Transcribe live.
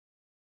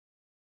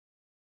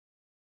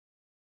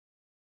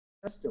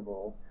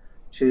festival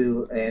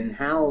to and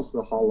house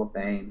the Hall of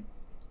Fame.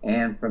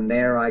 And from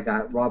there, I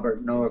got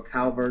Robert Noah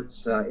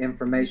Calvert's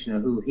information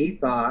of who he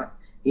thought.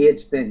 He had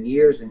spent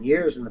years and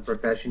years in the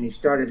profession. He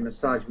started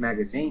Massage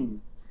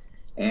Magazine,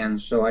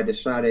 and so I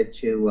decided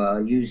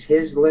to use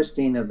his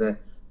listing of the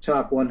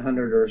top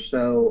 100 or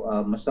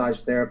so massage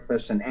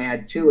therapists and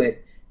add to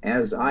it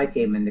as I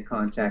came into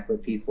contact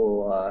with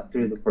people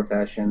through the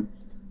profession.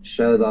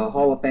 So the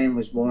Hall of Fame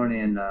was born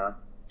in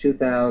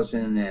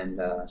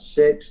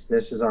 2006.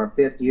 This is our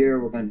 5th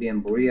year. We're going to be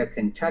in Berea,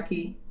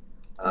 Kentucky.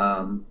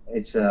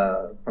 It's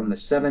from the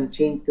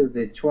 17th through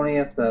the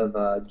 20th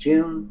of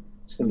June.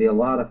 It's going to be a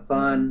lot of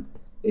fun.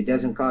 It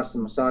doesn't cost the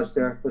massage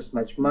therapist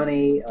much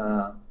money.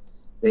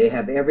 They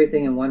have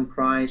everything in one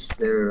price: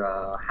 their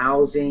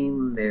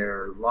housing,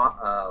 their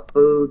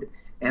food,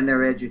 and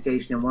their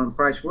education in one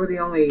price. We're the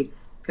only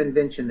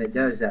convention that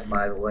does that,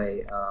 by the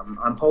way.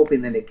 I'm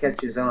hoping that it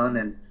catches on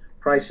and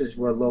prices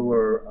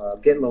will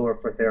get lower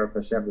for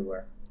therapists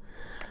everywhere.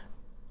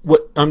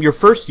 What your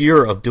first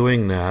year of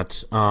doing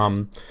that?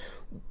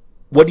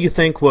 What do you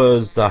think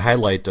was the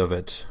highlight of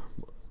it?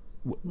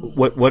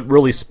 What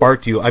really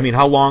sparked you? I mean,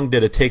 how long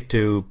did it take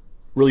to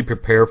really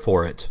prepare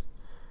for it?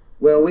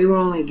 Well, we were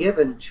only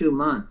given 2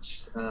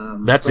 months.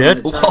 That's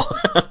it?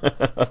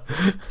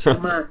 2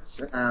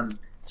 months.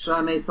 So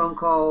I made phone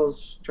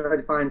calls, tried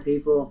to find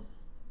people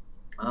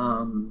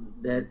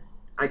that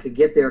I could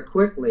get there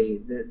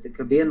quickly that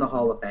could be in the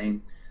Hall of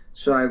Fame.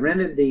 So I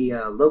rented the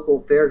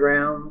local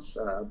fairgrounds,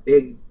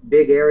 big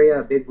area,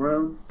 a big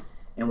room,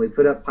 and we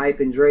put up pipe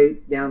and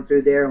drape down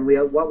through there. And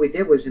what we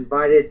did was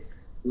invited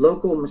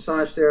local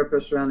massage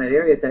therapists around that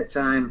area at that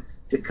time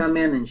to come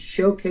in and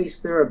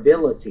showcase their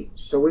abilities.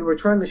 So we were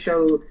trying to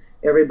show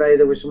everybody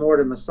there was more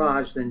to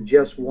massage than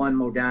just one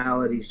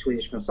modality,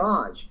 Swedish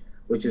massage,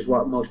 which is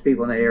what most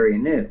people in that area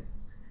knew.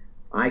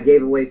 I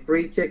gave away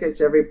free tickets.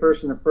 Every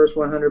person, the first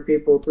 100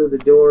 people through the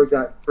door,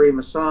 got free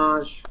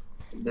massage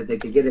that they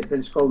could get at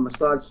Pensacola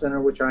Massage Center,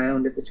 which I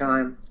owned at the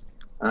time.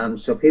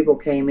 So people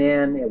came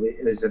in. It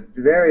was a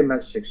very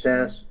much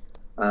success.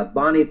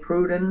 Bonnie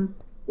Pruden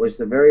was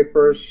the very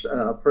first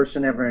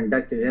person ever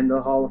inducted into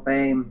the Hall of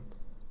Fame.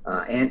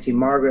 Auntie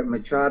Margaret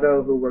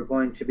Machado, who we're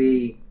going to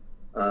be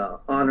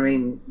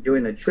honoring,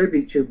 doing a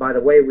tribute to. By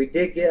the way, we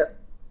did get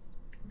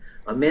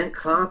a mint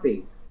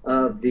copy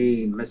of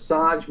the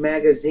Massage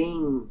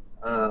Magazine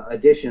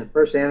edition,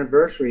 first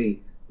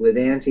anniversary, with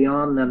Auntie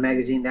on the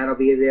magazine. That'll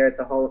be there at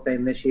the Hall of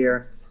Fame this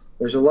year.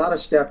 There's a lot of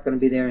stuff going to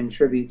be there in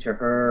tribute to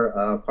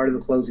her. Part of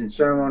the closing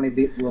ceremony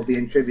will be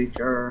in tribute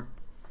to her.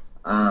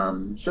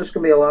 So it's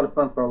going to be a lot of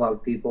fun for a lot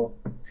of people.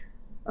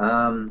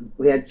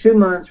 We had 2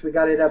 months. We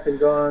got it up and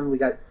going. We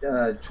got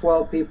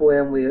 12 people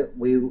in.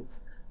 We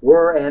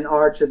were and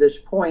are to this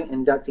point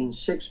inducting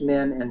 6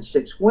 men and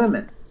 6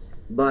 women.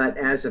 But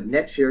as of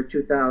next year,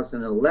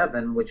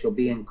 2011, which will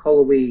be in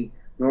Cullowhee,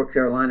 North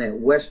Carolina at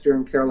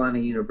Western Carolina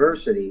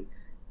University,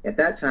 at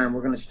that time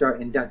we're going to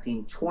start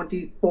inducting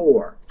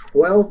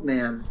 12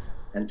 men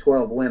and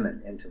 12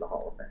 women into the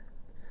Hall of Fame.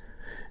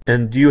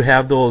 And do you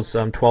have those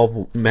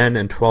 12 men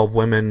and 12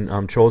 women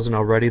chosen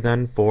already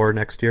then for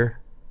next year?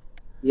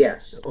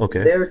 Yes.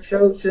 Okay. They're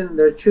chosen.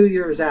 They're 2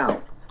 years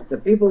out. The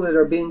people that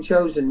are being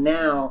chosen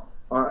now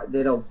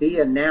that'll be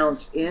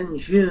announced in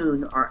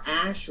June are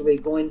actually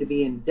going to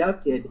be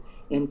inducted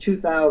in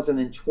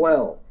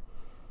 2012.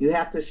 You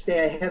have to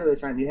stay ahead of the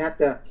time. You have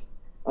to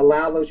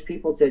allow those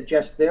people to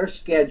adjust their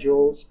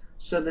schedules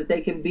so that they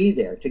can be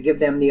there, to give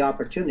them the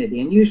opportunity.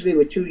 And usually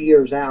with 2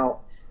 years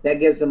out, that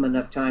gives them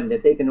enough time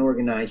that they can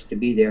organize to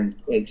be there and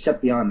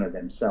accept the honor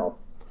themselves.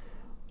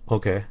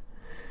 Okay.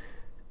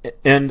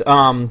 And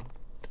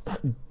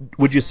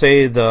would you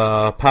say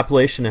the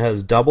population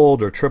has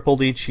doubled or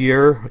tripled each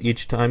year,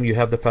 each time you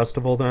have the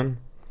festival then?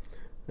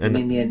 And I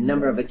mean the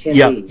number of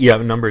attendees? Yeah,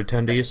 number of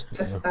attendees.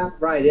 That's about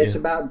right. It's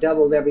about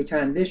doubled every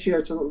time. This year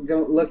it's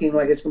looking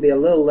like it's going to be a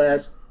little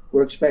less.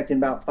 We're expecting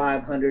about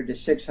 500 to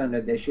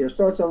 600 this year.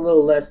 So it's a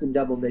little less than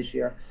double this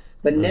year.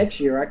 But next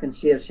year I can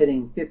see us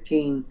hitting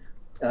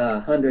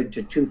 1,500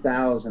 to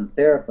 2,000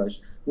 therapists.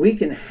 We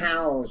can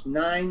house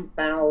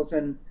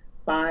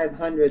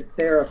 9,500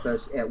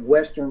 therapists at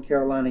Western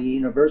Carolina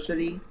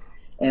University,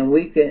 and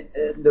we can.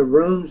 The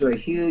rooms are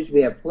huge.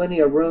 We have plenty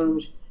of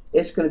rooms.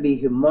 It's going to be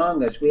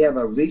humongous. We have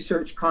a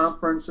research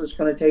conference that's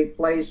going to take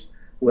place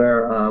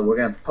where we're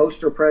going to have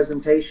poster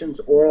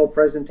presentations, oral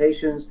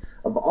presentations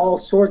of all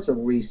sorts of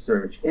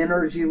research,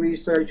 energy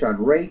research on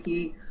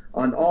Reiki,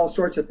 on all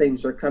sorts of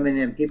things are coming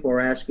in. People are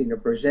asking to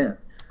present.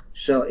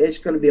 So it's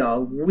going to be a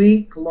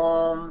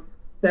week-long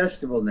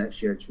festival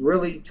next year. It's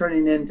really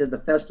turning into the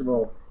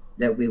festival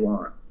that we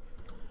want.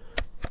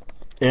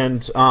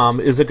 And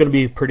is it going to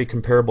be pretty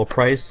comparable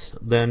price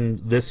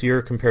than this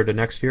year compared to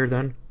next year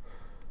then?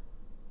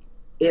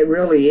 It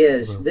really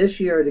is. This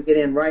year, to get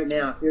in right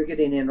now, if you're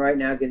getting in right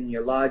now, getting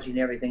your lodging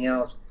and everything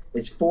else,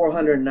 it's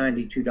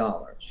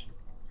 $492.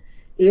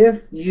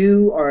 If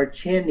you are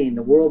attending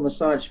the World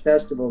Massage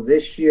Festival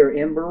this year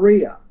in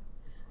Berea,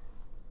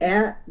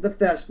 at the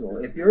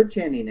festival, if you're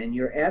attending and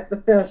you're at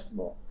the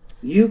festival,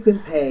 you can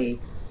pay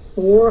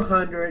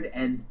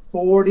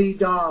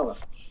 $440.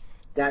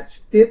 That's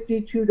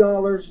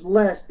 $52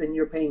 less than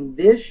you're paying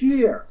this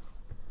year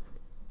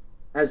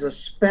as a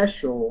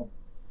special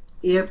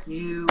if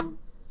you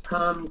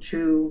come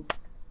to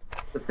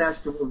the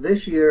festival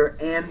this year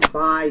and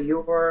buy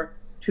your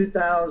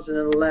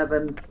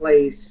 2011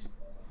 place.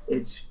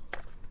 It's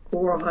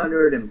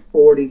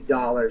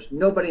 $440.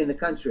 Nobody in the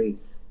country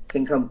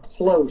can come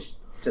close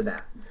to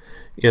that.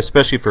 Yeah,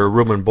 especially for a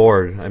room and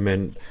board. I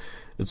mean,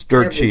 it's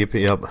dirt cheap.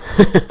 Yep.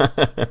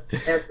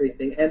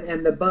 Everything.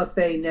 And the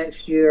buffet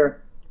next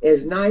year,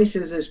 as nice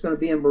as it's going to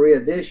be in Berea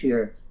this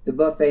year, the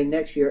buffet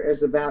next year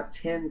is about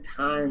 10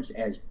 times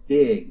as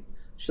big.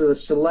 So the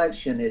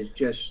selection is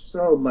just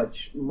so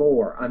much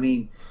more. I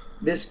mean,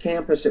 this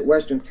campus at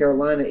Western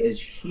Carolina is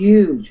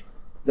huge.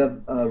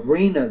 The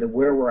arena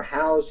where we're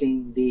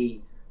housing the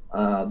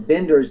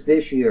vendors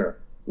this year,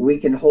 we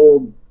can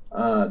hold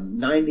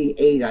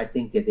 98, I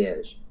think it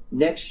is.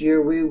 Next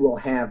year we will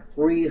have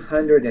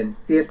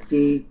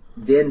 350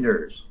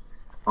 vendors.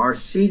 Our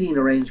seating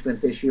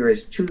arrangement this year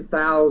is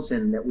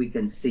 2,000 that we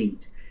can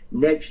seat.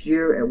 Next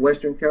year at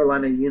Western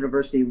Carolina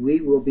University,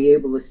 we will be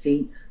able to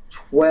seat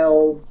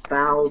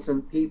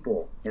 12,000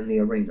 people in the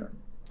arena.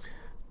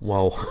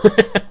 Wow.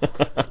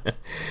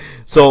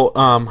 So,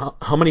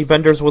 how many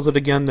vendors was it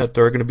again that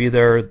are going to be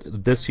there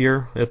this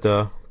year at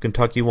the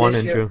Kentucky one?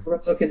 This year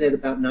we're looking at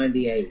about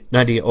 98.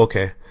 90,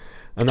 okay.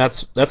 And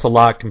that's a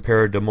lot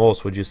compared to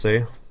most, would you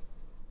say?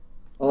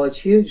 Oh,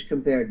 it's huge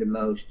compared to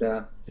most.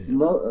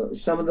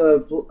 Some of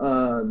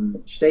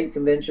the state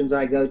conventions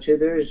I go to,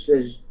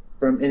 there's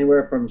from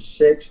anywhere from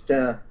 6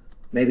 to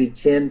maybe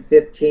 10,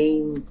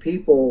 15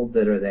 people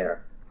that are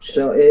there.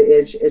 So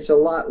it's a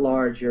lot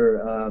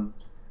larger,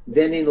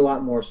 vending, a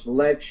lot more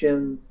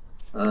selection,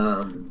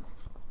 and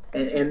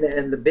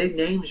the big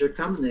names are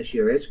coming this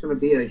year. It's going to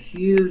be a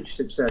huge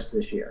success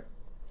this year.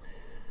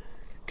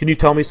 Can you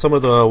tell me some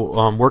of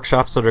the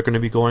workshops that are going to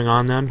be going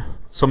on then?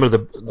 Some of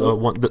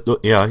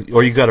yeah,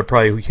 or you got a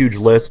probably huge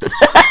list.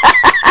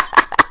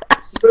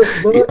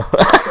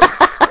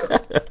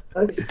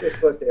 Let me see this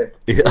book there.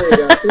 There you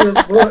go. See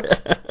this book?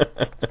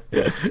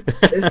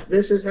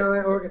 This is how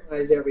I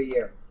organize every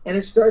year. And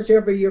it starts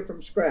every year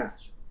from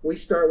scratch. We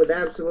start with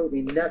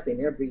absolutely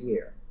nothing every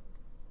year.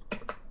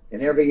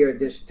 And every year it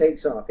just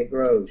takes off. It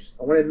grows.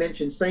 I want to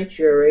mention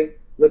Sanctuary,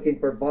 looking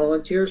for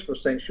volunteers for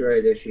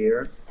Sanctuary this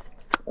year.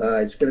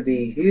 It's going to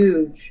be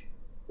huge.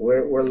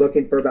 We're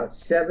looking for about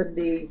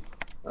 70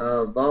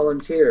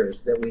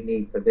 volunteers that we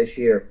need for this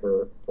year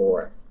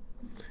for it.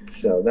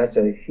 So that's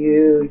a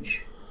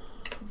huge,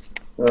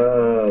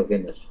 oh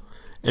goodness.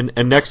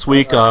 And next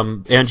week,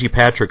 Angie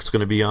Patrick's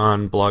going to be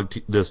on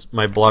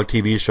my blog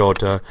TV show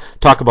to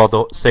talk about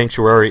the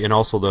Sanctuary and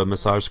also the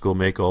massage school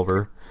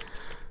makeover.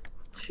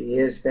 She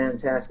is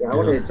fantastic. I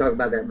wanted to talk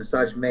about that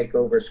massage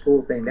makeover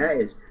school thing. That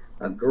is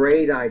a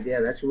great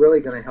idea. That's really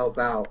going to help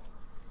out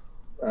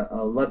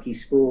a lucky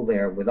school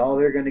there. With all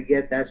they're going to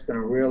get, that's going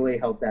to really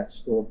help that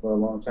school for a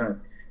long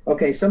time.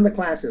 Okay, some of the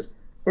classes.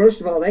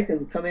 First of all, they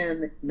can come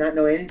in not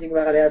know anything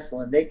about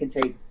Esalen. They can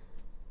take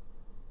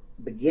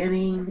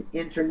beginning,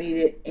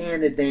 intermediate,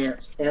 and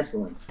advanced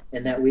Esalen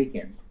in that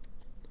weekend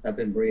up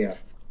in Berea.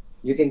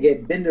 You can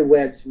get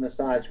Binderweb's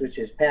massage, which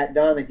is Pat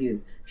Donahue.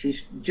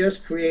 She's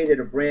just created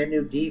a brand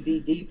new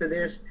DVD for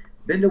this.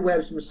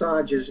 Binderweb's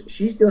massages.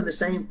 She's doing the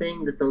same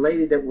thing that the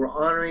lady that we're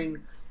honoring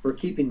for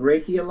keeping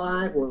Reiki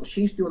alive. Well,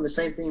 she's doing the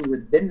same thing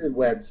with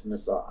Binderweb's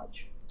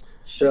massage.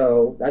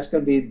 So that's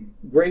going to be a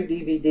great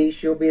DVD.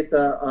 She'll be at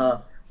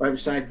the right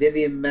beside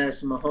Vivian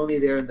Madison Mahoney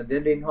there in the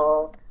vending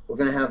hall. We're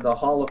going to have the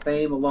Hall of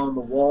Fame along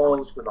the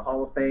walls with the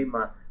Hall of Fame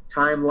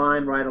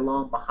timeline right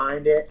along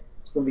behind it.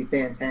 It's going to be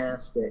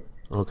fantastic.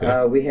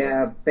 Okay. We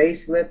have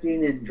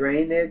facelifting and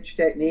drainage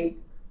technique.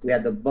 We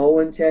have the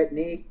Bowen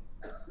technique,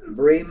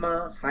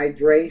 Brema,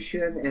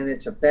 hydration and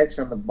its effects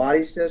on the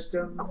body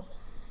system,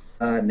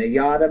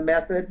 Nayada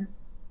method,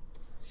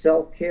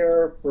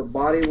 self-care for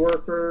body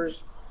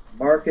workers,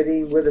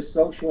 marketing with a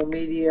social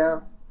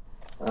media,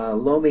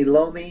 Lomi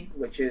Lomi,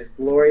 which is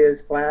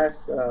Gloria's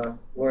class,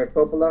 Gloria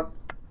Coppola.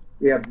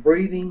 We have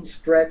breathing,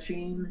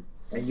 stretching,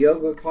 and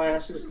yoga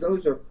classes.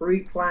 Those are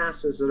free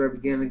classes that are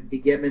going to be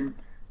given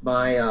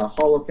by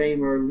Hall of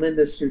Famer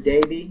Linda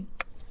Sudevi.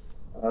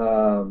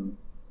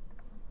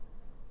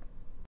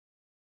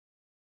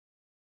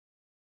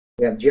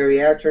 We have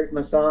geriatric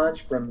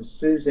massage from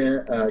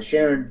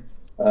Sharon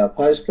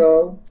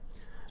Puzko.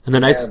 And the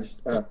nice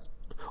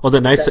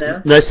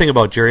thing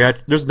about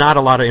geriatric, there's not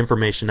a lot of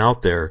information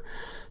out there,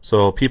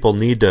 so people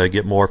need to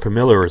get more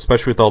familiar,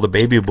 especially with all the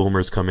baby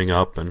boomers coming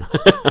up. And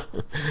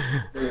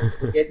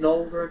we're getting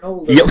older and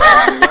older. Yep.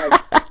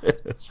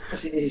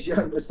 Especially these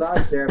young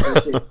massage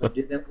therapists are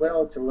doing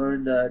well to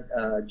learn the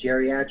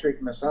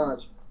geriatric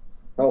massage.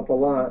 Help a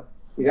lot.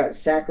 We got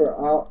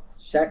Sacrology,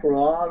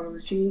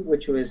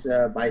 which was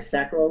by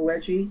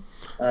Sacrology.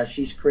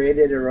 She's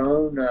created her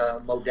own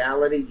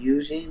modality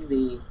using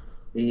the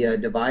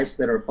device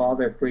that her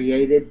father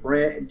created.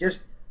 Just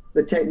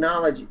the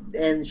technology,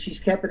 and she's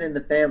kept it in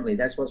the family.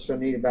 That's what's so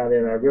neat about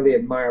it. I really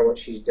admire what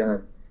she's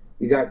done.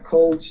 You got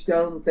cold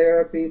stone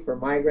therapy for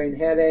migraine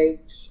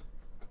headaches.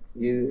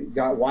 You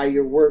got why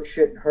your work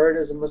shouldn't hurt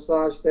as a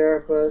massage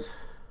therapist.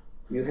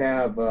 You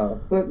have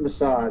foot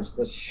massage,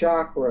 the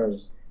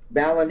chakras,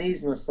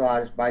 Balinese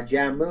massage by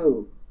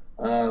Jammu.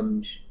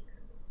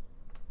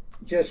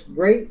 Just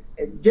great,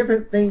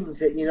 different things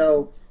that,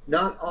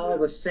 not all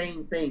the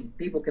same thing.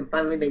 People can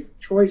finally make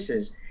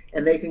choices,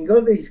 and they can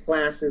go to these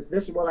classes.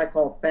 This is what I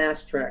call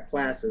fast track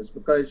classes,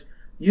 because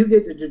you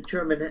get to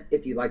determine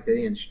if you like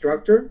the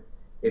instructor,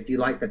 if you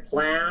like the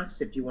class,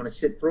 if you want to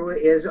sit through it,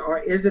 is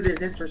it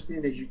as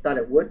interesting as you thought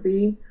it would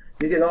be.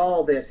 You get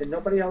all this, and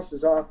nobody else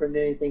is offering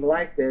anything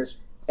like this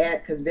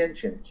at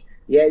conventions.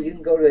 Yeah, you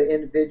can go to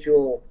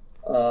individual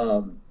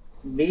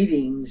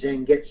meetings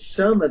and get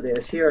some of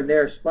this here and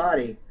there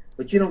spotty,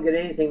 but you don't get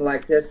anything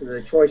like this as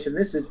a choice. And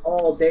this is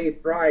all day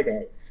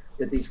Friday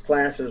that these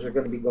classes are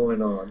going to be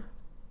going on.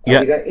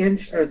 Yeah. You got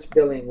insurance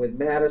billing with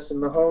Madison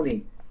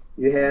Mahoney.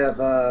 You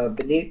have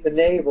beneath the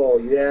navel.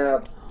 You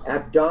have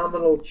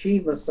abdominal chi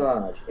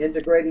massage,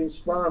 integrating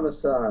spa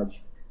massage,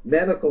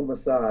 medical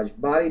massage,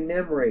 body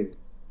memory.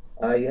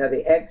 You have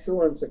the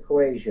excellence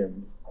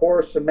equation,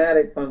 core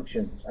somatic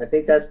functions. I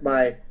think that's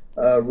by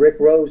Rick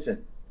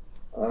Rosen.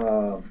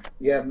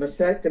 You have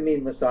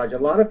mastectomy massage. A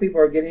lot of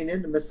people are getting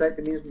into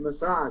mastectomy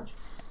massage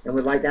and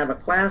would like to have a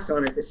class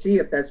on it to see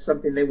if that's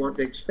something they want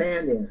to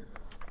expand in.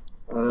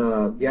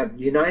 You have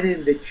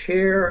uniting the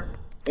chair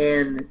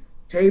and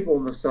table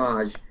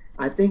massage.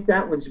 I think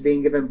that one's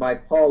being given by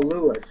Paul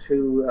Lewis,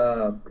 who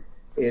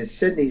is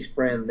Sydney's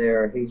friend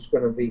there. He's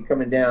going to be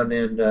coming down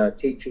and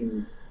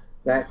teaching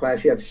that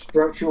class. You have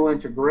structural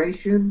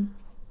integration.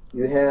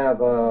 You have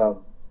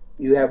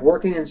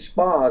working in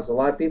spas. A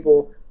lot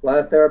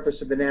of therapists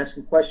have been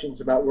asking questions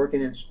about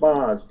working in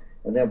spas,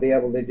 and they'll be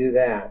able to do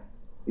that.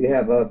 You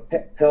have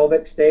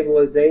pelvic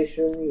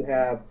stabilization. You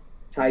have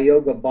Thai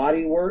yoga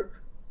body work.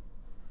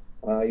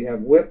 You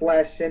have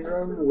whiplash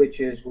syndrome,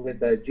 which is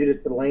with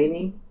Judith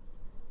Delaney.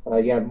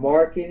 You have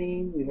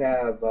marketing. You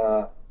have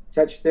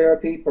touch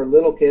therapy for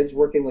little kids,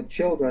 working with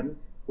children,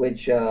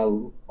 which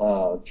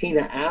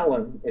Tina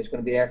Allen is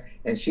going to be there,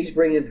 and she's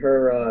bringing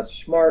her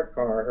smart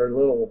car, her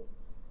little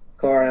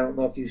car. I don't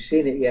know if you've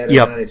seen it yet or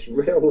not. It's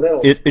real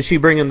little. Is she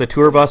bringing the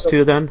tour bus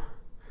too then?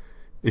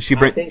 Is she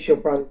I think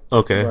she'll probably.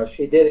 Okay.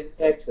 She did it in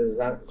Texas.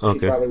 She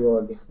probably will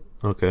again.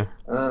 Okay.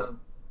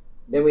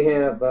 Then we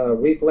have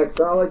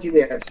reflexology.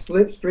 We have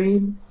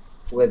slipstream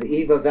with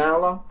Eva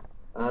Vala.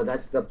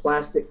 That's the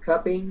plastic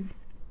cupping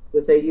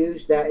that they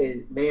use.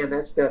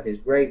 That stuff is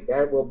great.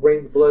 That will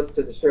bring the blood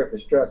to the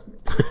surface, trust me.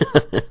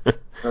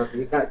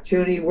 You got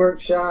Tuni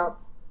workshop.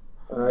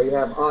 You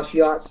have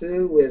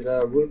Ashiatsu with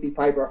Ruthie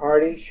Piper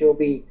Hardy. She'll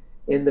be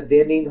in the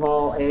vending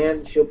hall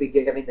and she'll be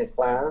giving the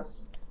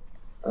class.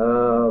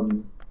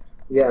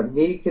 You have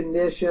knee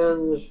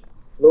conditions,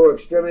 lower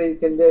extremity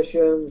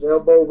conditions,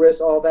 elbow,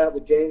 wrist, all that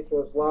with James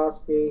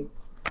Waslowski.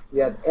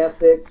 You have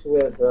ethics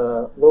with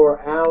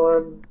Laura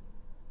Allen.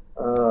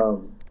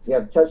 You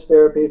have touch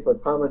therapy for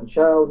common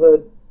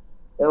childhood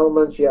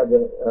elements. You have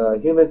the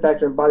human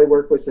factor and body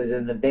work, which is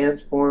an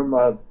advanced form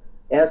of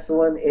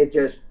Esalen. It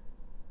just...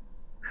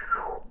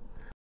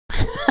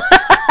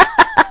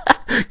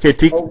 Okay,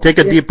 take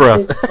a deep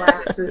breath.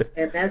 Classes,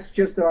 and that's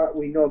just what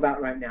we know about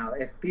right now.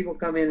 If people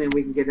come in and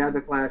we can get other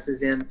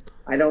classes in,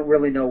 I don't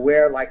really know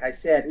where. Like I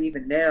said,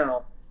 even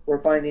now,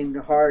 we're finding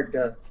it hard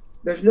to...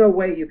 There's no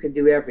way you can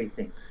do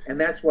everything, and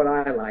that's what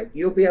I like.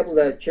 You'll be able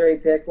to cherry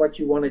pick what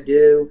you want to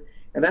do,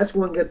 and that's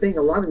one good thing.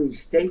 A lot of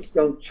these states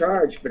don't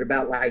charge but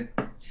about like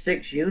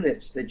 6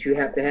 units that you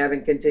have to have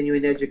in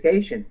continuing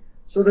education.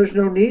 So there's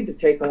no need to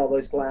take all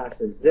those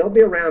classes. They'll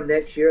be around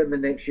next year and the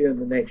next year and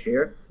the next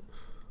year.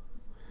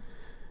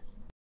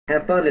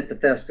 Have fun at the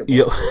festival.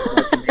 Yep.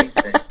 That's the main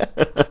thing.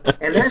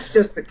 And that's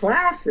just the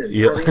classes.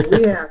 Yep. I mean,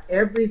 we have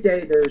every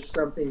day there's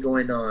something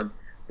going on.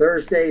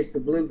 Thursday's the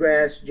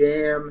Bluegrass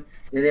Jam.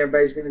 Then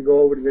everybody's going to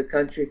go over to the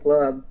country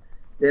club.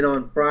 Then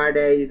on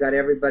Friday, you got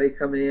everybody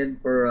coming in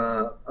for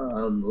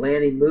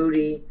Lanny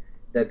Moody,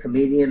 the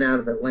comedian out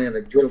of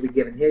Atlanta. George will be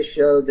giving his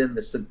show. Then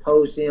the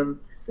symposium,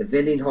 the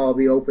vending hall will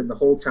be open the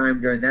whole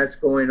time during that's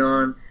going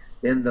on.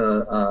 Then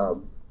the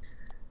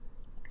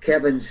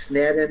Kevin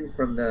Snedden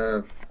from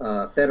the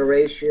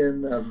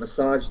Federation of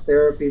Massage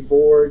Therapy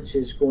Boards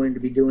is going to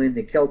be doing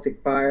the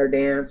Celtic Fire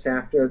Dance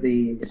after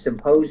the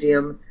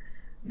symposium.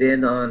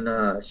 Then on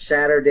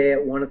Saturday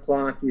at 1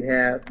 o'clock, you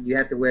have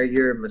to wear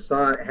your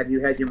massage. Have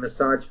you had your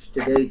massage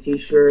today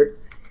T-shirt?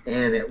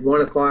 And at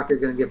 1 o'clock, you're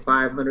going to get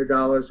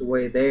 $500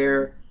 away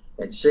there.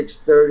 At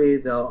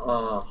 6:30, the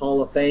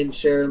Hall of Fame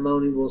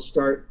ceremony will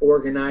start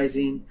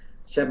organizing.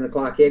 7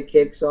 o'clock, it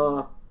kicks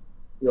off.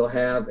 You'll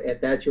have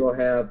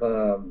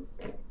the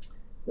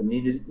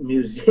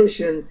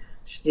musician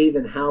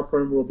Stephen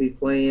Halpern will be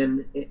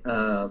playing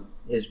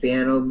his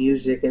piano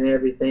music and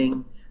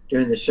everything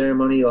during the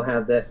ceremony. You'll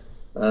have the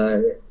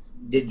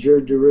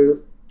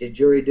didgeridoo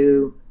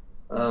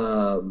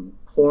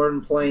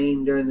horn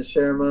playing during the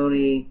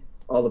ceremony.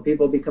 All the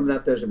people will be coming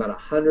up. There's about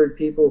 100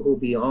 people who will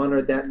be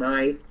honored that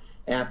night.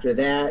 After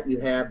that, you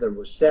have the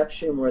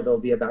reception where there'll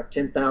be about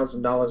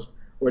 $10,000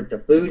 worth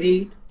of food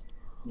eat.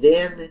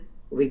 Then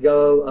we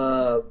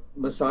go,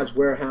 Massage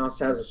Warehouse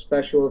has a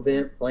special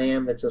event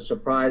planned that's a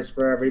surprise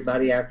for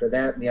everybody after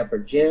that in the upper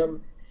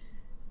gym.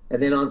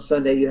 And then on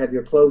Sunday, you have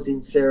your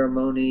closing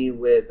ceremony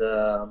with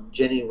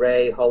Jenny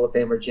Ray, Hall of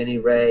Famer Jenny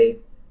Ray,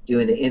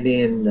 doing the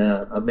Indian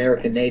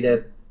American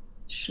Native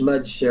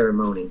smudge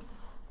ceremony,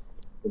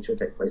 which will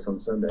take place on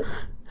Sunday.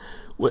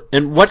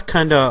 And what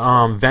kind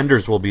of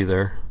vendors will be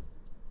there?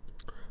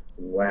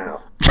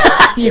 Wow.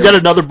 You got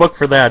another book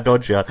for that,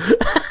 don't you? Well,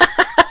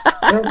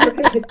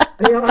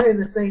 they are in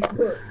the same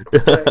book.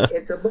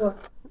 It's a book.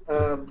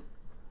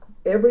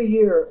 Every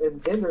year, and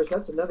vendors,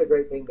 that's another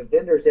great thing, the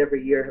vendors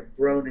every year have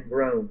grown and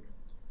grown.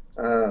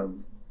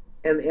 And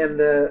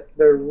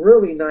they're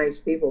really nice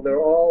people. They're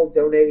all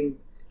donating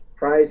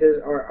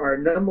prizes. Our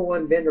number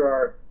one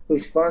vendor,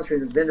 who's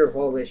sponsoring the vendor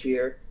hall this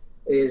year,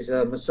 is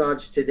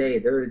Massage Today.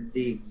 They're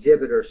the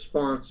exhibitor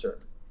sponsor.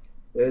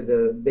 They're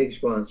the big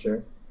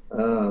sponsor.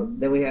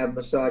 Then we have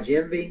Massage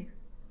Envy,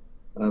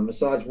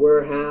 Massage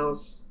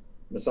Warehouse,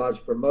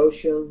 Massage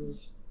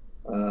Promotions,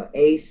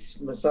 Ace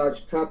Massage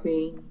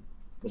Cupping,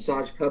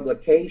 Massage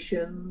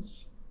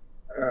Publications,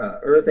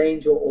 Earth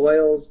Angel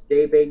Oils,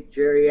 Daybake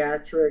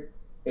Geriatric,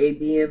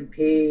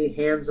 ABMP,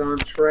 Hands On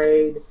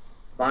Trade,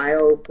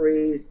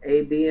 BioFreeze,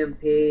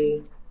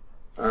 ABMP,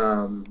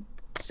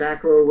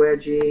 Sacro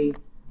Wedgie.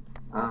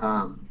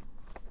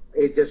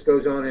 It just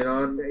goes on and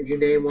on. You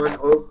name one.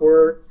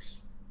 Oakworks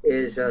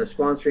is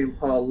sponsoring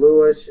Paul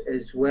Lewis,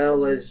 as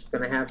well as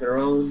going to have their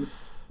own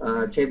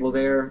table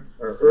there,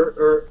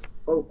 or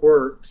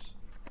Oakworks.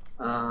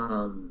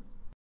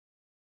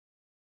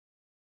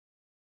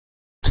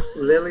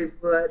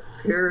 Lilyfoot,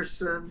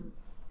 Pearson,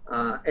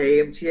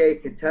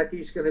 AMTA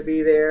Kentucky's going to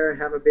be there,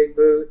 have a big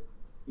booth.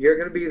 You're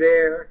going to be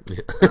there.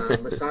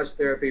 Massage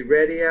Therapy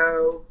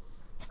Radio.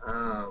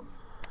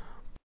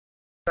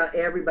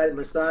 Everybody,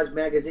 Massage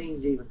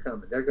Magazine's even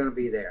coming. They're going to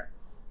be there.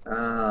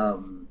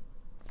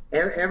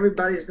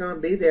 Everybody's going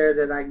to be there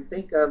that I can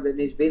think of that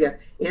needs to be there.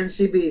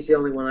 NCB is the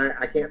only one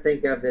I can't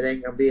think of that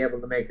ain't going to be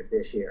able to make it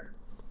this year.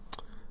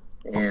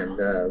 And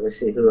let's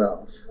see, who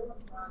else?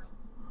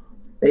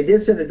 They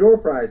did send a door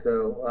prize,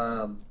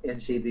 though.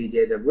 NCB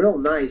did a real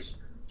nice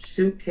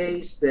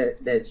suitcase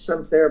that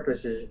some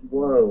therapists is,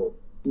 whoa,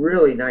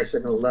 really nice,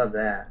 and they'll love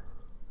that.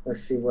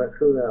 Let's see,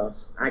 who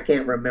else? I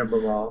can't remember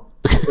them all.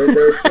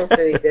 There's so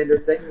many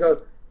vendors. They can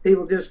go.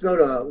 People just go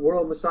to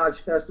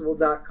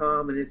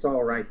worldmassagefestival.com, and it's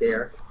all right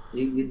there.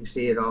 You can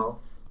see it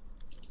all.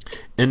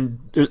 And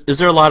is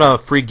there a lot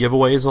of free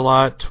giveaways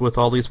with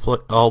all these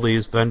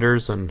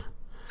vendors and?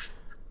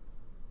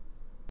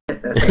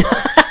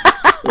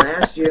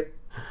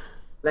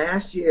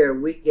 Last year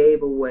we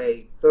gave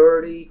away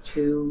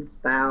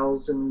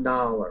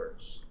 $32,000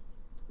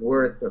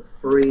 worth of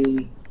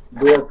free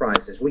door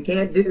prizes. We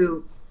can't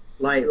do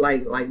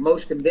like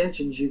most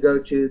conventions you go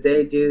to.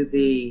 They do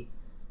the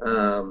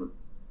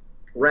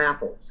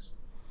raffles.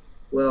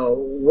 Well,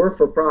 we're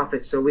for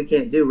profit, so we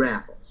can't do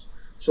raffles.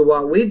 So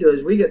what we do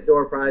is we get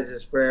door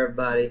prizes for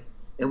everybody,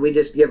 and we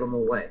just give them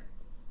away.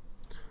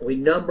 We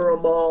number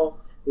them all.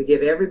 We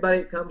give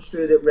everybody that comes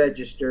through that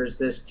registers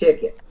this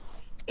ticket,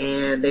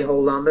 and they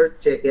hold on their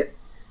ticket,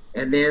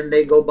 and then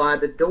they go buy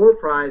the door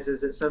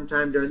prizes at some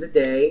time during the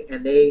day,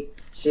 and they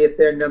see if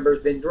their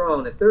number's been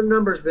drawn. If their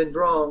number's been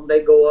drawn,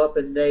 they go up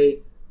and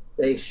they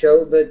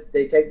show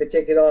they take the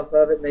ticket off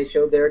of it, and they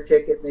show their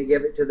ticket, and they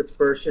give it to the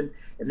person,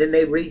 and then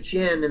they reach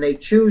in and they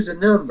choose a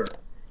number,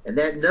 and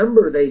that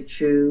number they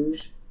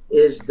choose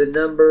is the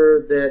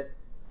number that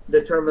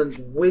determines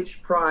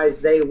which prize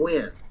they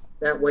win.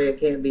 That way it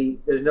can't be,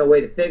 there's no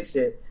way to fix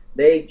it.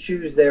 They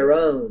choose their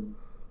own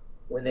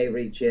when they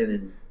reach in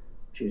and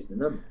choose the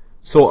number.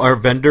 So are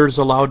vendors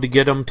allowed to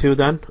get them too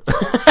then?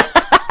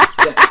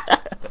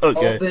 Okay.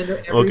 All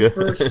vendor, every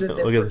person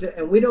that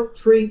and we don't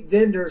treat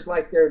vendors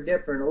like they're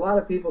different. A lot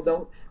of people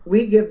don't.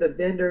 We give the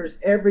vendors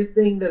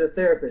everything that a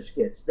therapist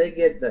gets. They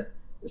get the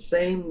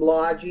same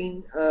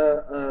lodging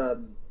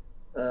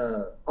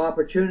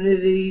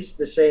opportunities,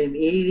 the same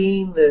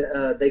eating.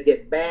 They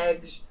get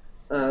bags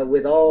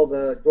with all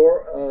the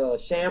door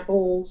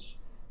samples,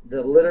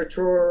 the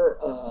literature,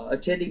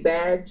 attendee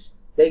bags.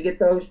 They get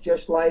those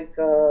just like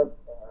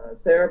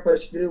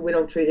therapists do. We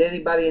don't treat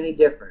anybody any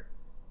different.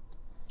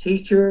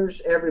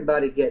 Teachers,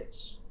 everybody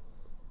gets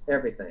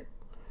everything.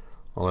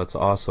 Well, that's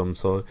awesome.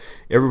 So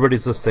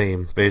everybody's the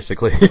same,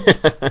 basically.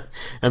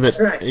 And that's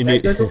right.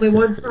 There's only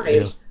one price.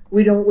 Yeah.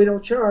 We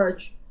don't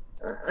charge.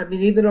 I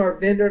mean, even our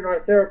vendor and our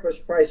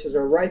therapist prices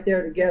are right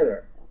there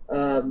together.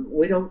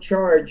 We don't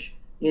charge.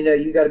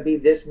 You got to be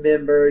this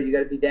member, you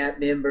got to be that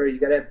member, you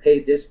got to have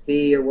paid this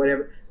fee or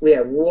whatever. We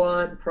have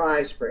one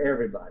price for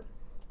everybody.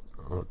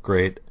 Oh,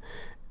 great.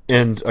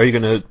 And are you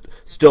going to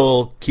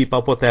still keep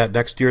up with that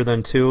next year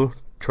then too?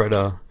 Try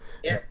to.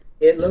 Yeah,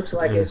 it looks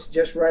like it's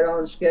just right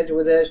on schedule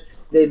with this.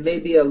 There may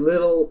be a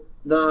little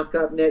knock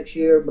up next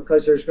year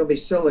because there's going to be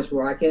so much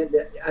more.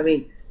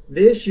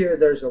 This year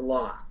there's a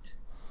lot,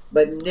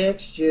 but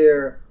next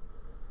year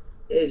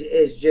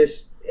is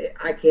just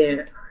I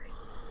can't.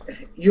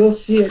 You'll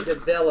see it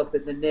develop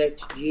in the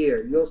next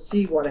year. You'll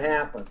see what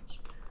happens.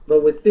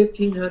 But with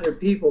 1,500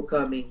 people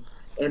coming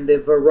and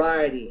the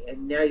variety,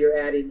 and now you're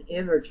adding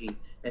energy,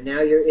 and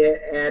now you're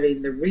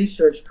adding the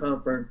research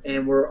component,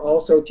 and we're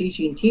also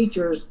teaching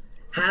teachers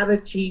how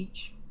to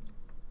teach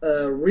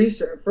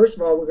research. First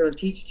of all, we're going to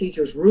teach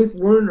teachers. Ruth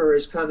Werner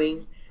is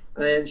coming,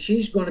 and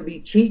she's going to be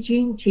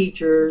teaching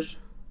teachers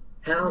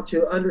how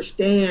to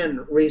understand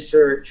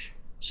research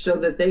so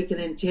that they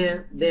can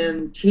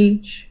then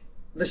teach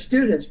the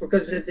students,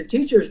 because if the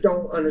teachers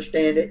don't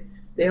understand it,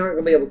 they aren't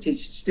going to be able to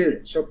teach the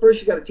students. So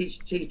first you got to teach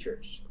the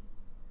teachers.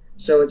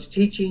 So it's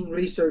teaching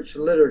research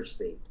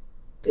literacy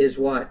is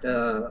what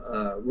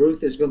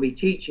Ruth is going to be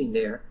teaching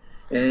there.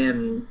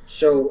 And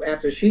so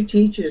after she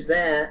teaches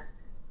that,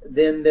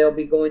 then they'll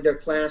be going to a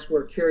class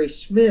where Carrie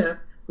Smith,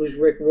 who's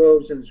Rick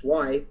Rosen's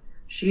wife,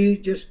 she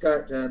just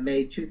got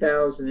made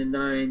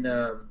 2009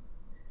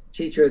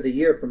 Teacher of the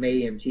Year from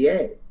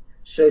AMTA.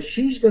 So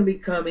she's going to be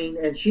coming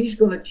and she's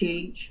going to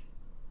teach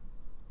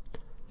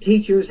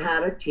teachers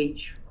how to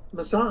teach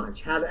massage,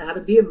 how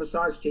to be a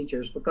massage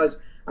teachers, because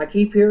I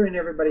keep hearing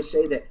everybody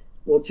say that,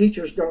 well,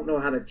 teachers don't know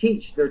how to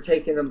teach. They're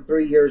taking them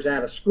 3 years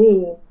out of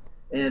school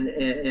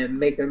and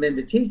make them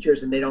into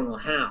teachers, and they don't know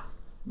how.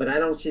 But I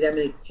don't see that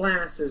many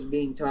classes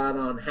being taught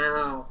on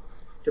how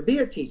to be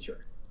a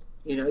teacher.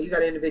 You know, you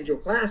got individual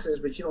classes,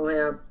 but you don't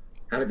have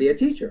how to be a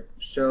teacher.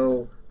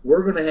 So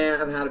we're going to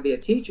have how to be a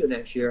teacher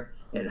next year,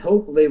 and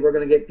hopefully we're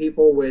going to get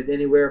people with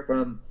anywhere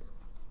from,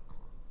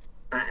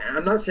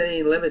 I'm not setting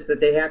any limits that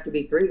they have to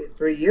be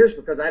three years,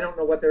 because I don't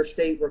know what their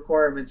state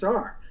requirements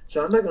are.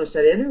 So I'm not going to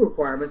set any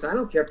requirements. I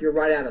don't care if you're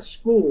right out of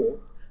school.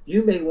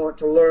 You may want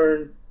to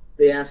learn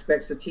the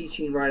aspects of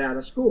teaching right out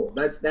of school.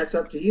 That's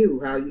up to you,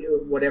 how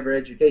you, whatever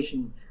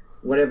education,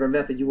 whatever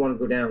method you want to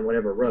go down,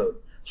 whatever road.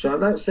 So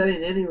I'm not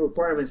setting any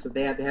requirements that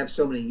they have to have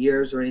so many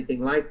years or anything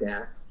like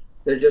that.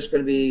 They're just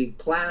going to be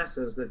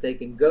classes that they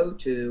can go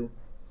to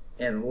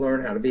and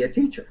learn how to be a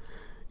teacher.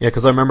 Yeah,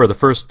 because I remember the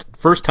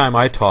first time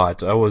I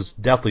taught, I was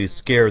deathly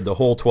scared the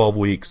whole 12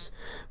 weeks.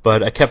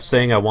 But I kept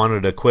saying I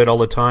wanted to quit all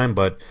the time,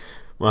 but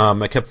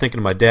I kept thinking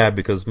of my dad,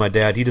 because my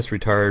dad, he just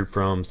retired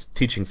from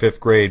teaching 5th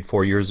grade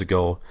 4 years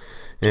ago,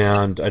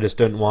 and I just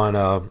didn't want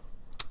to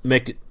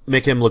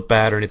make him look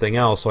bad or anything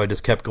else, so I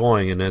just kept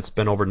going, and it's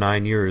been over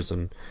 9 years,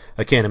 and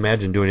I can't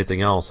imagine doing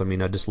anything else. I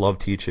mean, I just love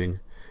teaching.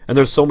 And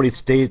there's so many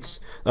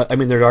states, I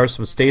mean, there are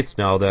some states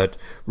now that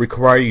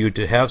require you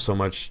to have so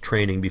much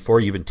training before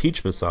you even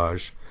teach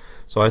massage.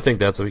 So I think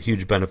that's a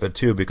huge benefit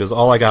too, because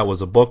all I got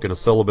was a book and a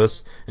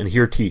syllabus, and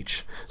here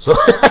teach. So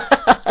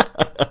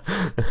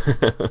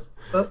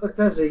But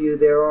because of you,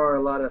 there are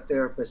a lot of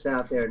therapists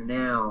out there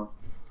now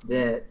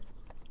that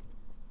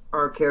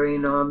are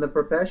carrying on the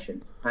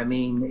profession. I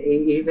mean,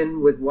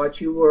 even with what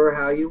you were,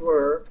 how you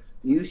were,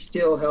 you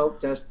still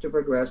helped us to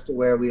progress to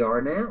where we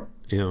are now.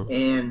 Yeah.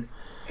 And,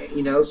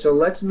 you know, so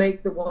let's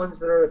make the ones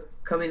that are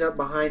coming up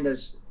behind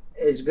us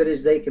as good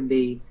as they can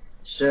be,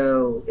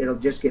 so it'll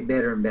just get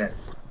better and better.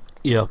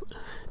 Yeah.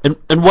 And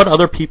what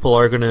other people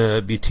are going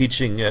to be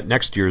teaching at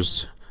next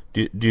year's?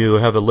 Do you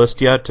have a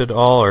list yet at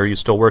all, or are you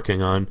still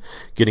working on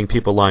getting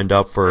people lined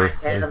up for?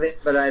 I have it,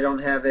 but I don't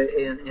have it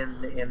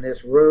in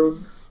this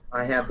room.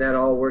 I have that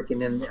all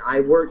working in.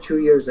 I work 2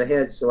 years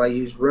ahead, so I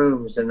use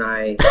rooms, and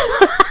I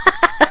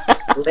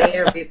lay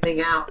everything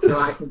out so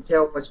I can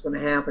tell what's going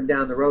to happen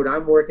down the road.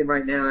 I'm working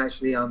right now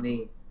actually on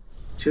the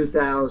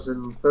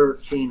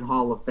 2013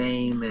 Hall of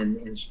Fame and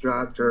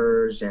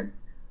instructors, and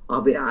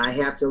I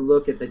have to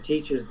look at the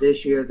teachers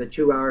this year, the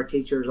 2-hour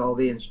teachers, all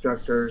the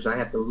instructors. I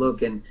have to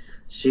look and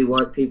see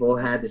what people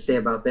had to say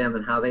about them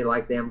and how they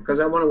like them, because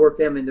I want to work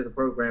them into the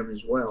program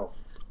as well.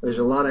 There's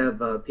a lot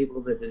of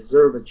people that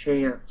deserve a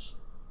chance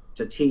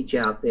to teach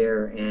out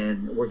there,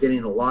 and we're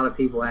getting a lot of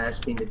people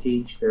asking to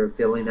teach. They're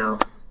filling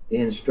out the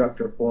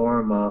instructor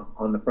form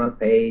on the front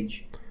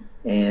page,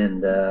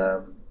 and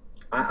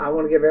I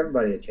want to give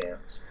everybody a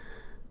chance.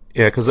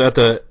 Yeah, because at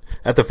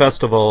the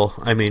festival,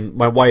 I mean,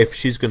 my wife,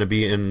 she's going to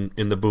be in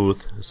the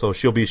booth, so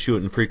she'll be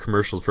shooting free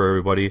commercials for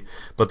everybody.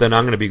 But then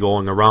I'm going to be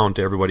going around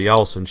to everybody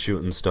else and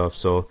shooting stuff.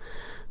 So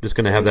just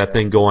going to have that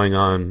thing going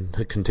on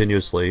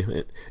continuously.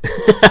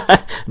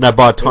 And I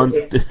bought tons.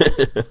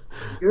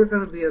 You're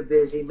going to be a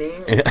busy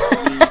man.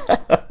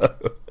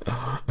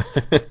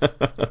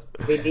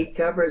 We need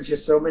coverage of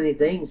so many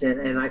things,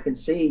 and I can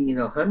see, you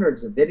know,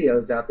 hundreds of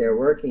videos out there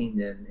working,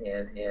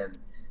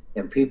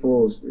 and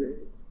people's.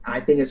 I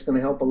think it's going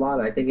to help a lot.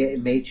 I think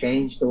it may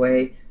change the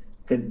way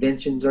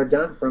conventions are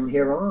done from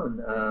here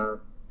on.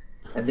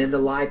 And then the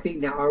live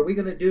feed. Now, are we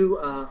going to do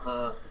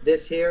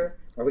this here?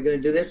 Are we going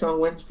to do this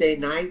on Wednesday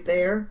night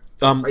there?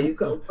 Are you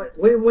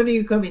when are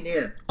you coming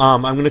in?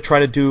 I'm going to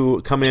try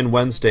to come in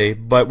Wednesday,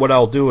 but what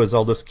I'll do is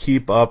I'll just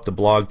keep up the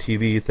blog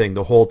TV thing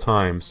the whole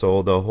time.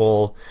 So the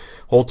whole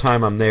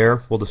time I'm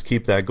there, we'll just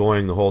keep that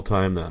going the whole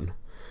time then.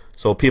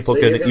 So people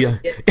so can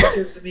get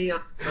pictures of me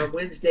on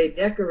Wednesday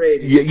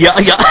decorating. Yeah.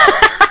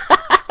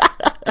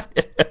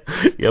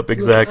 Yep,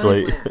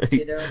 exactly.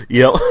 You know?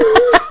 Yep.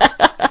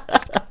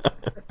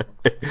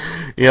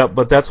 Yeah,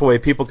 but that's the way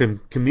people can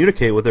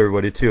communicate with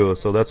everybody too.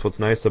 So that's what's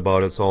nice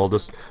about it. So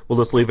we'll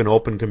just leave an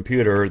open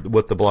computer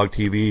with the blog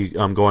TV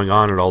going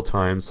on at all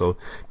times, so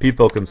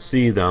people can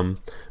see them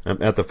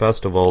at the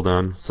festival.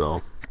 Then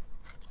so.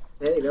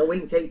 There you go. We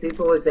can take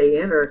people as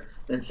they enter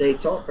and say,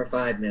 talk for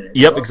 5 minutes.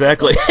 Yep,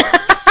 exactly.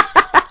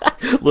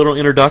 Little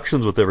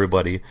introductions with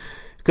everybody.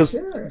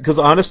 Because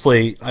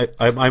honestly,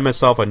 I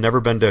myself, I've never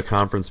been to a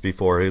conference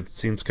before. It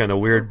seems kind of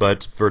weird,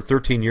 but for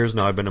 13 years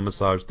now, I've been a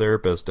massage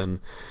therapist, and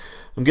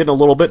I'm getting a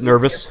little bit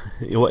nervous.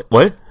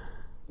 What?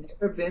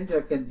 Never been to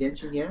a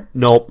convention yet?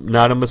 Nope,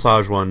 not a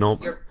massage one.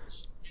 Nope.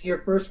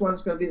 Your first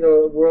one's going to be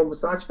the World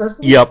Massage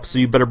Festival? Yep, so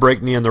you better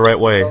break me in the right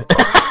way.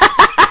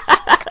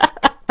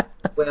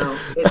 Well,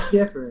 it's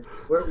different.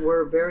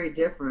 We're very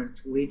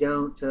different. We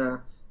don't.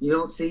 You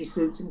don't see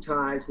suits and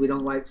ties. We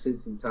don't like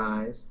suits and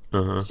ties.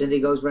 Cindy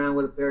goes around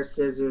with a pair of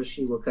scissors.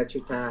 She will cut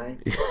your tie.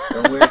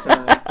 Don't wear a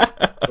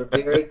tie. We're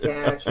very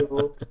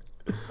casual.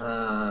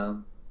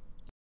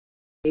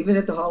 Even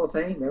at the Hall of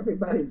Fame,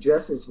 everybody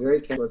dresses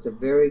very casual. It's a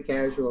very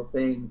casual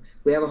thing.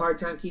 We have a hard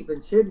time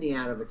keeping Sydney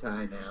out of a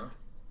tie now.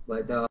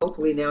 But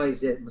hopefully now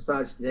he's at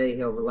Massage Today,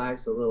 he'll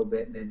relax a little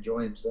bit and enjoy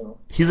himself.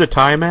 He's a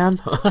tie man?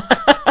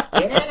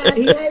 Yeah,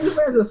 he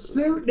wears a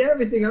suit and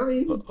everything. I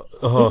mean, he's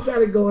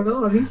got it going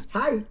on. He's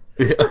tight.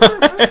 That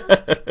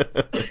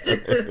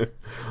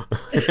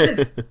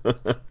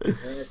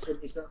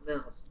should be something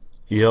else.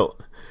 Yep.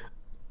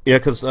 Yeah,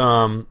 because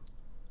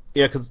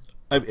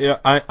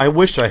I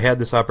wish I had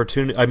this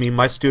opportunity. I mean,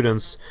 my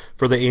students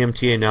for the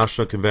AMTA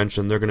National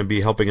Convention, they're going to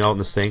be helping out in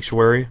the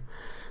sanctuary.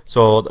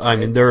 So I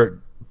mean,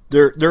 they're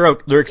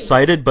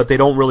excited, but they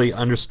don't really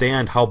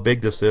understand how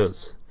big this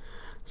is.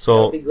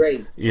 So that'd be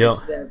great. Yeah.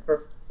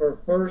 For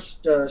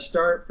first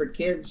start for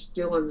kids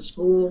still in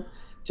school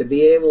to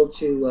be able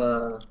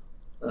to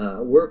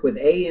work with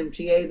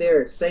AMTA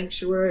there at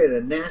Sanctuary at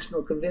a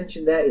national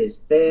convention, that is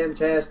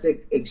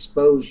fantastic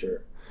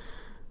exposure.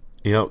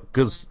 Yeah,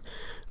 because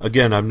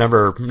again, I've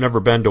never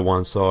been to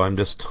one, so I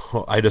just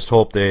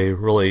hope they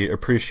really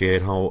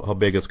appreciate how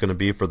big it's going to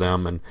be for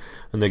them, and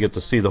they get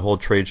to see the whole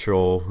trade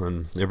show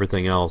and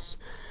everything else.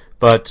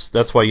 But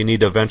that's why you need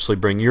to eventually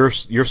bring your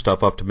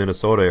stuff up to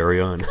Minnesota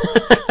area. And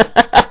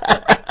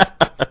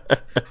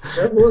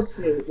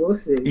we'll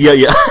see.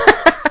 Yeah.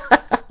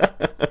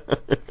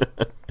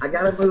 I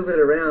gotta move it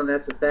around.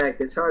 That's a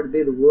fact. It's hard to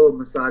be the World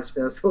Massage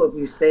Festival if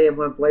you stay in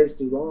one place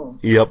too long.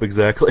 Yep,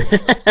 exactly.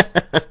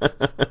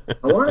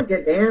 I want to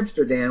get to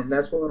Amsterdam.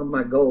 That's one of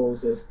my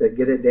goals, is to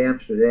get it to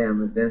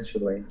Amsterdam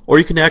eventually. Or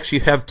you can actually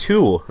have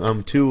two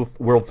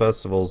world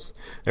festivals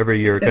every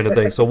year, kind of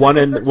thing. So one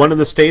in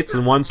the States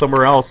and one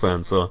somewhere else.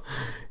 Then so.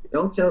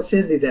 Don't tell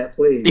Cindy that,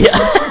 please.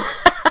 Yeah.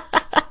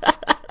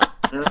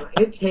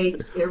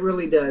 It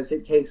really does.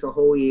 It takes a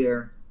whole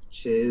year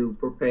to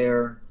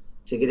prepare,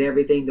 to get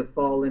everything to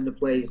fall into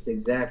place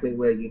exactly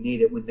where you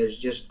need it when there's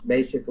just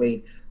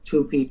basically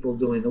two people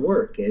doing the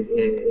work.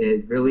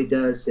 It really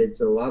does. It's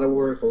a lot of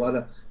work, a lot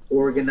of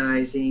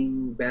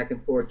organizing, back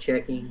and forth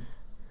checking.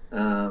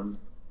 But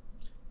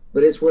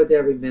it's worth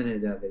every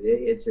minute of it.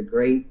 It's a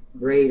great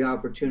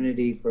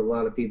opportunity for a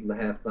lot of people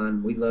to have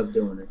fun. We love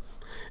doing it.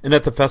 And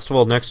at the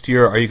festival next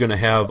year, are you going to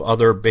have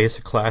other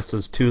basic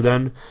classes too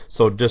then?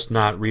 So just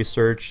not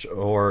research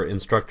or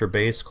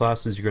instructor-based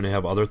classes, you're going to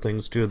have other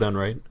things too then,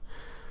 right?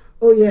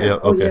 Oh yeah, yeah,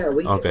 okay.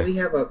 We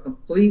have a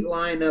complete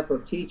lineup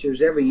of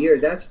teachers every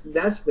year. That's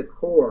the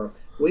core.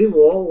 We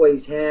will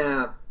always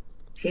have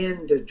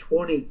 10 to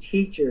 20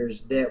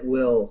 teachers that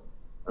will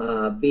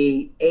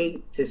be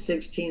 8 to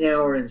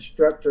 16-hour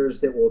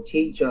instructors that will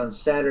teach on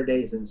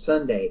Saturdays and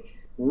Sunday.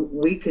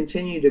 We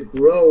continue to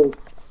grow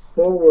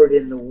forward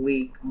in the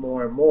week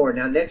more and more.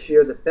 Now next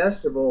year the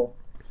festival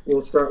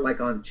will start like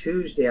on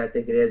Tuesday, I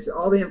think it is.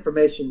 All the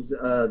information's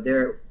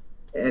there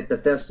at the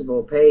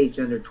festival page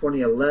under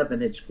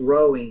 2011. It's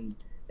growing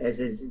as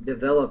it's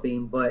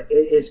developing, but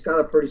it's got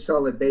a pretty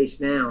solid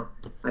base now.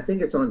 I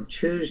think it's on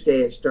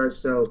Tuesday it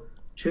starts, so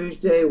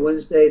Tuesday,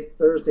 Wednesday,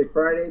 Thursday,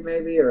 Friday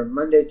maybe, or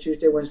Monday,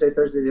 Tuesday, Wednesday,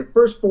 Thursday. The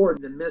first 4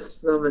 to miss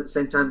them at the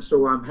same time,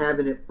 so I'm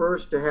having it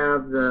first to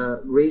have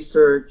the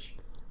research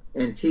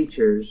and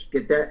teachers,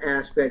 get that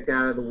aspect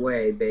out of the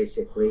way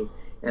basically,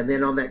 and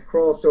then on that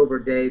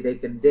crossover day they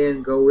can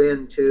then go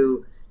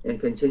into and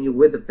continue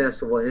with the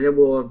festival, and it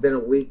will have been a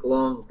week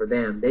long for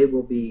them. They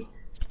will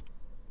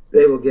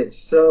get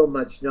so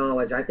much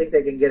knowledge. I think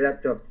they can get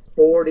up to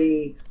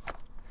 40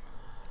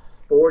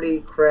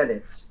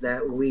 credits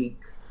that week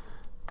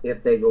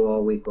if they go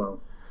all week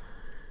long.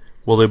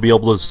 Will they be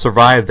able to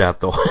survive that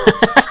though?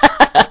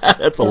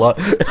 That's a lot.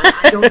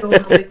 I don't know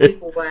how many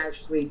people will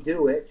actually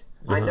do it.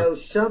 I know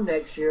some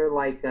next year,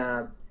 like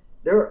there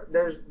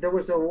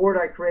was an award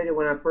I created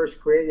when I first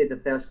created the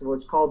festival.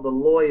 It's called the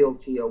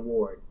Loyalty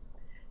Award.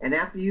 And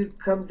after you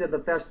come to the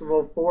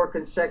festival 4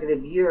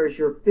 consecutive years,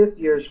 your 5th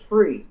year is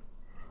free.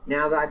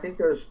 Now, I think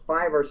there's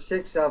 5 or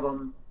 6 of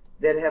them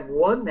that have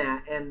won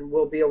that and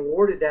will be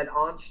awarded that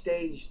on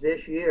stage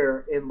this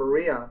year in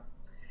Maria.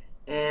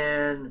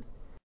 And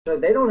So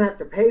they don't have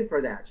to pay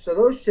for that. So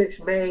those six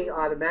may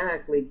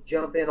automatically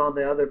jump in on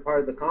the other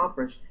part of the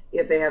conference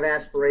if they have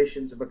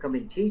aspirations of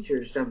becoming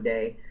teachers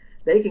someday.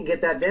 They can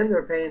get that. Then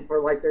they're paying for,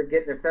 like, they're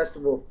getting their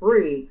festival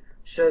free,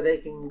 so they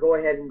can go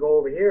ahead and go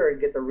over here and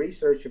get the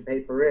research and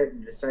pay for it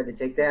and decide to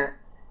take that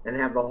and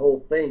have the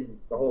whole thing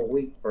the whole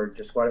week for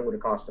just what it would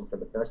have cost them for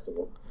the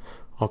festival.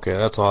 Okay,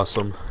 that's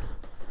awesome.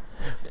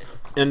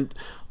 And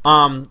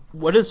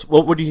what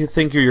do you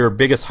think your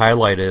biggest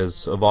highlight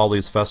is of all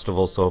these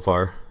festivals so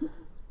far?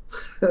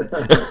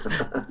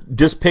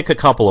 Just pick a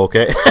couple,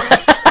 okay?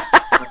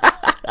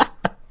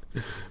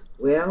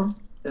 Well,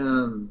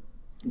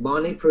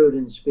 Bonnie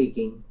Pruden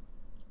speaking.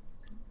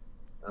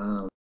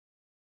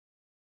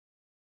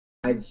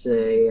 I'd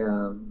say,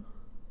 I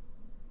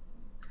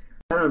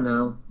don't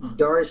know,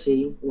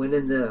 Darcy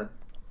winning the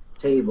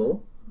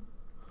table.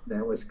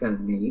 That was kind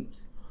of neat.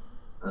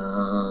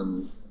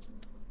 I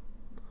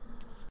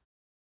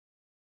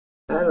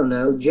don't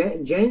know.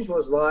 James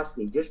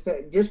Woslosky,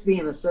 just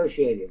being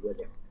associated with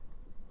him.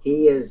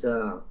 He is,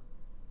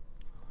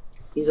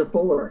 he's a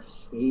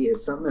force. He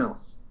is something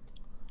else.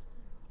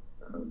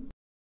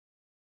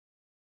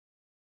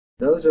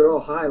 Those are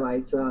all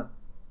highlights.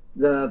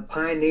 The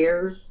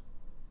Pioneers.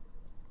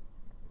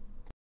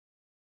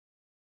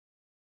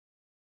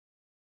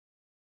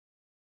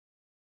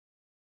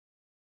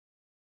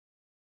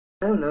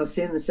 I don't know,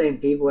 seeing the same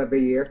people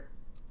every year.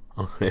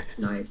 Okay.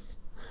 Nice.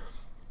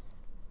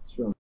 It's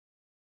real.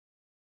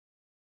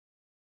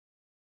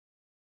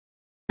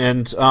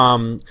 And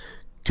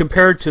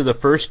compared to the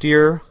first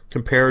year,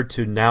 compared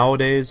to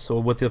nowadays, so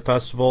with the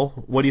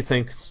festival, what do you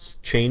think's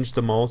changed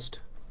the most,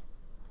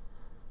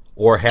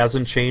 or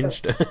hasn't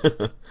changed?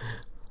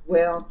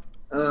 Well,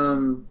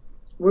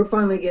 we're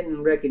finally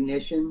getting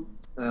recognition.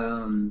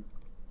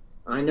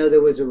 I know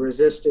there was a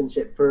resistance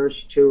at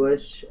first to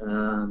us,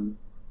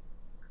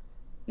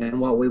 and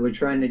what we were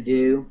trying to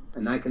do,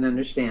 and I can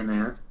understand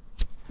that.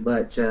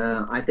 But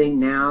I think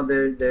now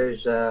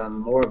there's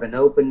more of an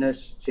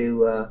openness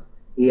to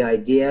the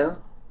idea.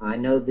 I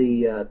know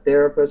the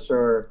therapists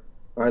are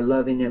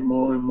loving it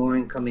more and more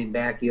and coming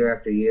back year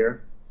after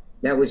year.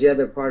 That was the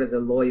other part of the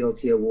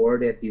loyalty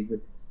award. After you've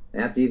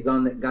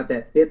got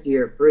that 5th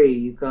year free,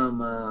 you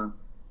come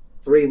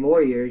 3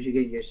 more years. You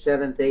get your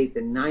 7th, 8th,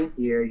 and 9th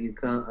year. You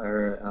come,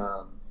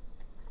 or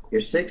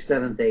your 6th,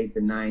 7th, 8th,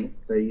 and 9th.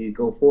 So you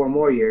go 4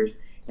 more years.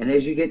 And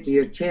as you get to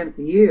your 10th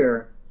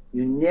year,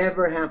 you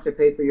never have to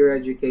pay for your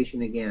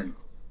education again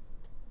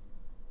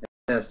at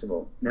the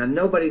festival. Now,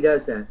 nobody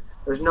does that.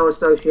 There's no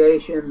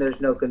association, there's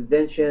no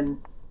convention,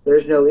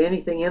 there's no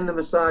anything in the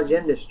massage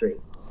industry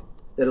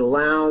that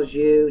allows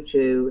you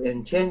to,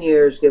 in 10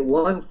 years, get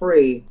 1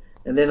 free,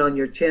 and then on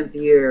your 10th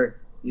year,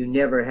 you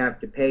never have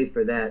to pay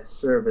for that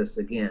service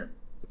again.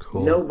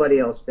 Cool. Nobody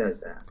else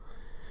does that.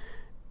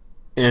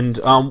 And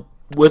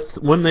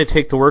when they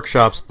take the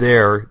workshops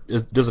there,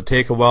 does it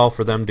take a while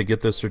for them to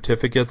get the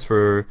certificates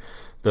for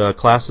the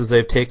classes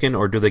they've taken,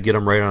 or do they get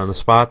them right on the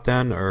spot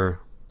then, or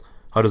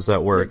how does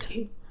that work?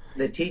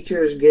 The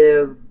teachers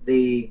give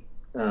the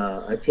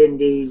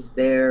attendees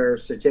their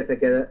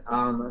certificate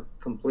on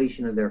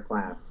completion of their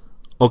class.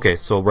 Okay,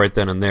 so right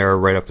then and there,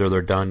 right after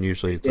they're done,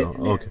 usually.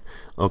 So,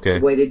 okay.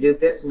 The way to do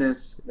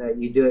business, that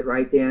you do it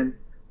right then.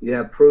 You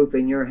have proof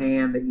in your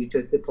hand that you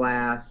took the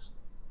class.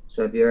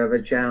 So if you're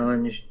ever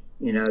challenged,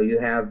 you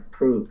have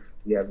proof.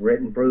 You have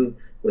written proof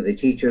with a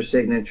teacher's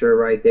signature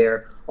right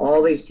there.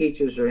 All these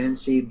teachers are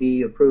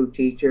NCB approved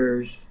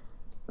teachers.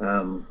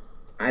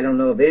 I don't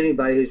know of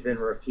anybody who's been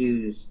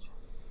refused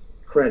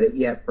credit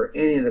yet for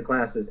any of the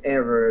classes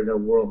ever at the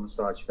World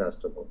Massage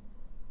Festival.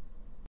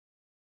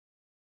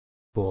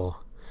 Cool.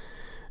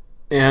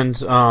 And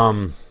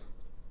so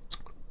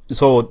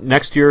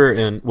next year,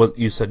 in what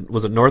you said,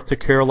 was it North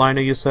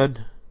Carolina? You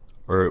said,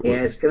 or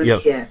yeah, it's going to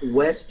be at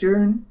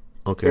Western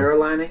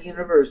Carolina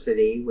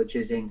University, which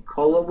is in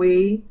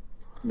Cullowhee,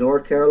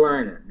 North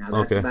Carolina.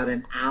 Now that's about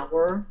an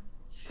hour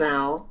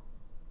south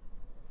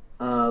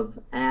of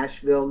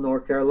Asheville,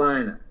 North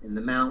Carolina, in the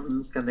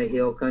mountains, kind of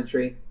hill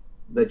country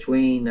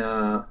between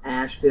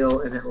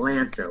Asheville and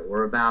Atlanta.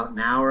 We're about an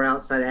hour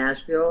outside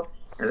Asheville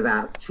and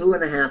about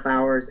 2.5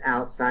 hours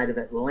outside of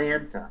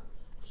Atlanta.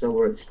 So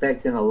we're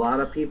expecting a lot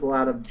of people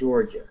out of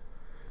Georgia.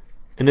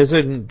 And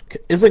isn't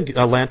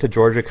Atlanta,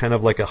 Georgia, kind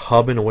of like a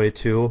hub in a way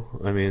too?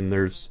 I mean,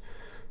 It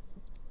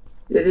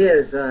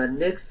is.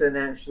 Nixon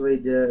actually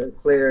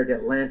declared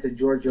Atlanta,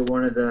 Georgia,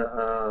 one of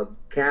the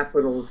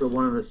capitals of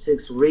one of the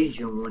 6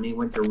 regions when he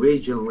went to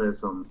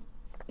regionalism,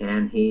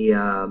 and he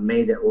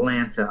made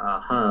Atlanta a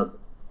hub.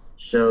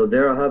 So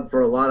they're a hub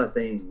for a lot of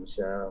things,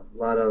 a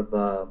lot of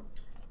the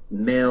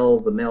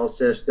mail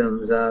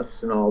systems,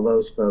 ups, and all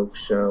those folks.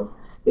 So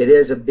it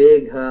is a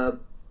big hub.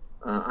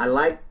 I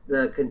like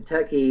the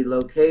Kentucky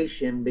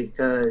location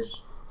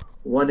because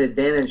one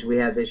advantage we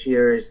have this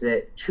year is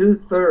that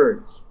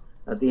 2/3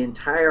 of the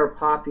entire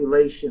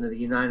population of the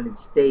United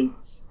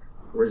States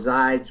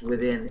resides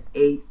within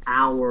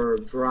 8-hour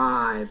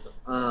drive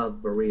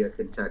of Berea,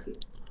 Kentucky.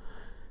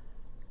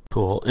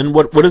 Cool. And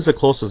what is the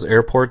closest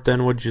airport then?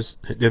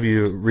 Have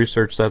you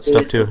researched that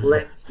stuff too?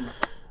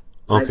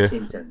 Okay.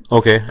 Lexington.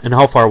 Okay. And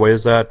how far away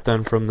is that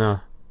then from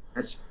the?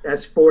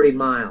 That's 40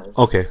 miles.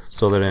 Okay,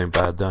 so that ain't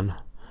bad then.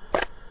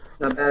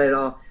 Not bad at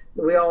all.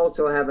 We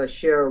also have a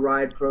share a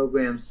ride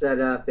program set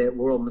up at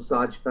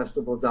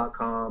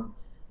worldmassagefestival.com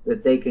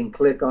that they can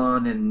click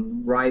on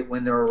and write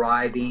when they're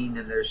arriving.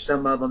 And there's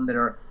some of them that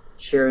are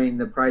sharing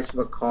the price of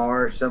a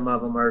car. Some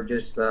of them are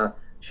just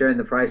sharing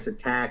the price of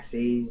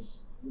taxis.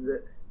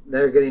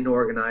 They're getting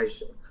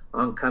organized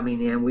on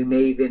coming in. We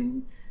may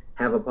even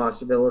have a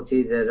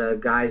possibility that a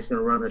guy's going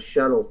to run a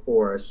shuttle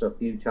for us a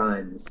few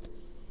times.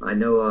 I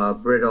know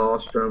Britta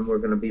Ostrom, we're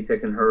going to be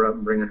picking her up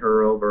and bringing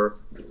her over.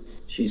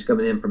 She's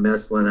coming in from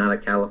Esalen out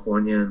of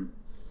California. And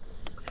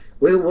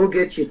we'll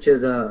get you to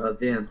the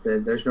event.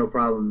 There's no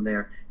problem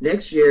there.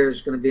 Next year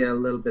is going to be a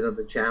little bit of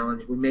a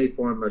challenge. We may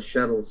form a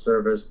shuttle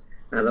service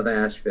out of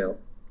Asheville.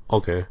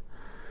 Okay.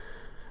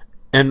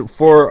 And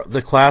for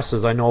the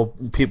classes, I know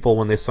people,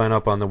 when they sign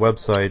up on the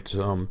website,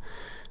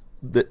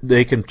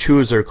 they can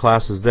choose their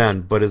classes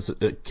then, but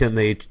can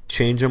they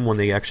change them when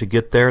they actually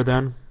get there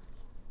then?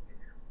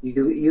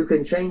 You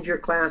can change your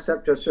class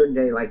up to a certain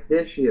day, like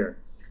this year.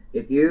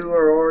 If you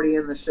are already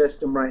in the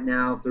system right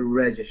now through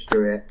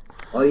Register It,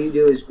 all you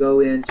do is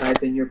go in,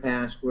 type in your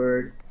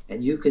password,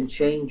 and you can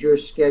change your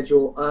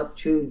schedule up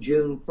to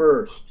June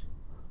 1st.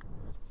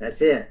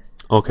 That's it.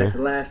 Okay. That's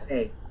the last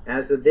day.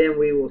 As of then,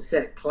 we will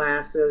set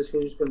classes,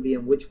 who's going to be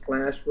in which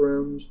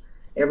classrooms.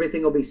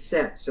 Everything will be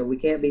set, so we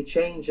can't be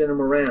changing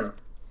them around.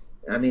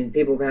 I mean,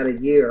 people have had a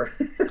year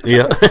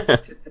yeah.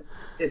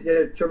 to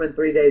determine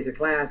 3 days of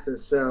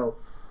classes. So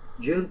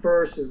June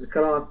 1st is the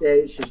cutoff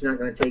date. She's not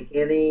going to take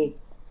any.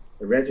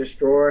 The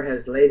registrar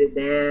has laid it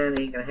down.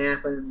 Ain't going to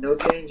happen. No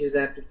changes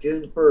after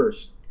June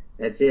 1st.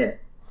 That's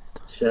it.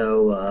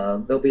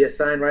 So there'll be a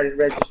sign right at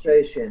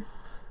registration.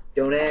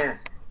 Don't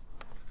ask.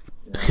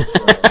 You know,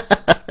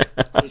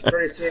 so she's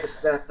pretty serious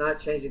about not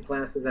changing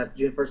classes after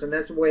June 1st, and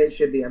that's the way it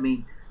should be. I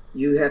mean,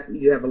 you have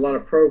a lot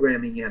of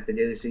programming you have to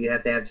do, so you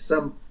have to have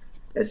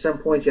at some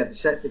point you have to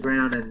set the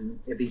ground and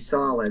it be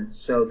solid,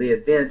 so the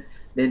event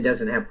then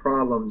doesn't have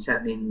problems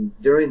happening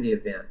during the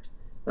event.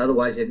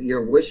 Otherwise, if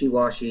you're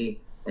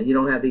wishy-washy and you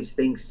don't have these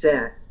things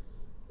set,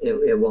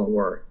 it won't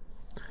work.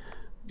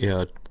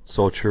 Yeah,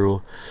 so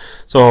true.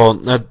 So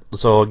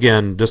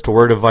again, just a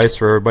word of advice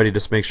for everybody: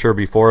 just make sure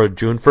before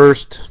June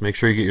 1st, make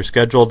sure you get your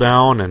schedule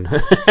down and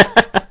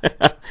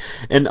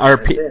and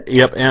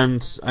yep.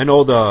 And I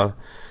know the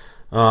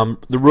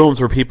rooms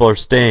where people are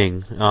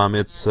staying.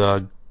 It's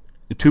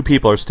 2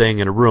 people are staying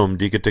in a room.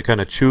 Do you get to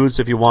kind of choose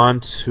if you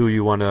want who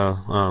you want to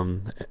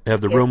have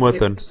the room with?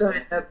 If you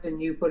sign up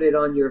and you put it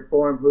on your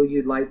form who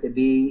you'd like to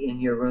be in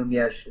your room,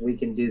 yes, we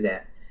can do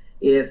that.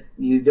 If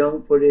you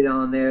don't put it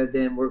on there,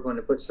 then we're going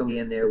to put somebody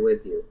in there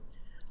with you.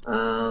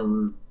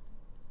 The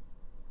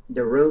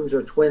rooms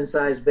are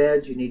twin-size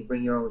beds. You need to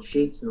bring your own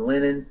sheets and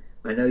linen.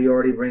 I know you're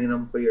already bringing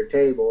them for your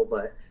table,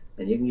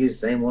 and you can use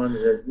the same ones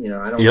that,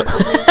 I don't yep.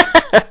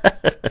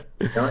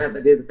 don't have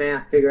to do the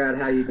math, figure out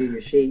how you do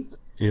your sheets.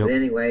 Yep. But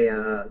anyway,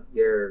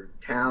 your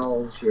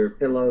towels, your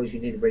pillows,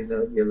 you need to bring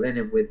your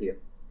linen with you.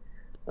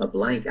 A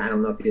blanket, I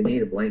don't know if you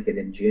need a blanket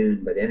in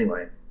June, but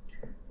anyway.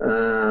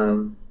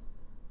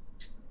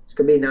 It's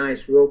going to be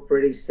nice, real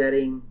pretty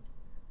setting.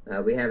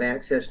 We have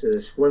access to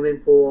the swimming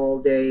pool all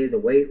day, the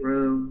weight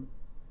room,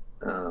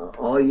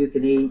 all you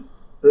can eat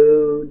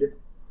food.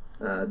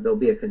 There'll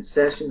be a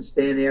concession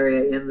stand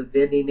area in the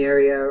vending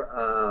area.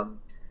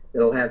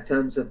 That'll have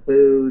tons of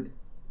food.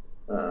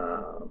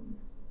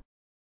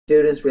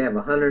 Students, we have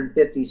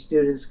 150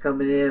 students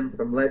coming in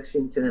from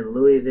Lexington and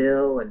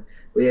Louisville, and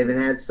we even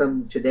had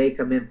some today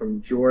come in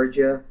from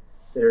Georgia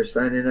that are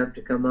signing up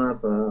to come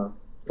up for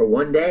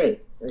one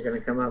day. They're going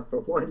to come up for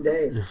one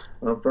day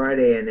on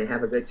Friday, and they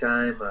have a good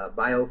time.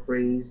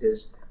 BioFreeze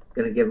is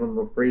going to give them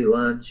a free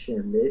lunch,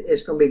 and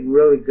it's going to be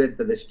really good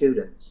for the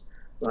students.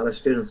 A lot of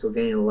students will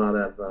gain a lot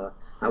of...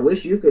 I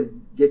wish you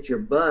could get your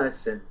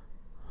bus and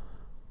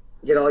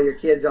get all your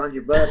kids on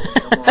your bus and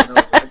come on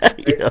over.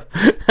 Yeah.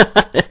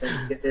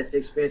 And get this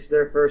experience.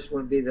 Their first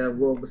one be the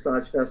World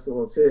Massage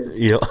Festival, too.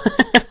 Yeah.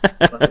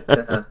 But,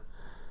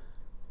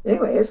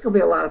 anyway, it's going to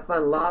be a lot of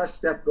fun. A lot of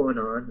stuff going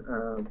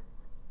on.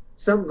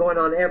 Something going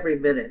on every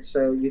minute,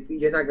 so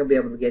you're not going to be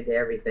able to get to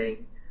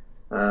everything.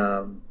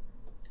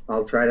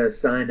 I'll try to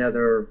assign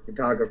other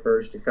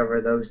photographers to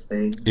cover those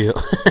things. Yeah.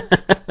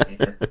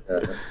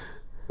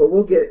 But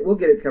we'll get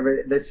it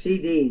covered. The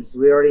CDs,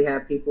 we already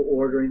have people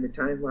ordering the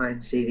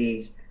Timeline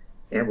CDs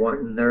and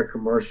wanting their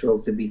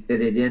commercial to be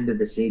fitted into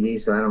the CD,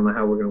 so I don't know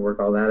how we're going to work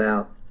all that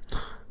out.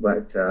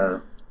 But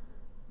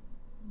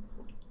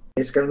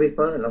it's going to be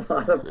fun. A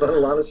lot of fun, a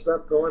lot of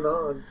stuff going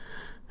on.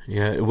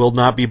 Yeah, it will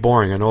not be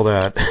boring. I know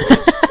that.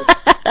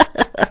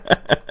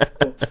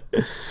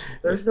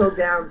 There's no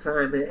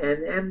downtime,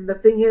 and the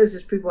thing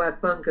is people have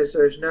fun because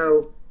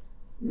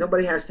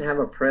nobody has to have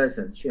a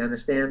presence. You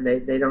understand?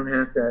 They don't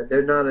have to.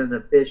 They're not an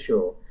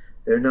official.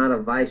 They're not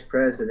a vice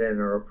president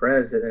or a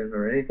president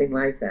or anything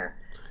like that.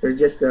 They're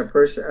just a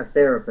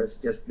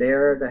therapist, just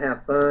there to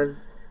have fun,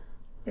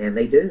 and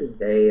they do.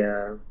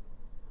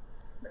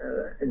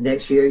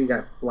 Next year you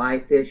got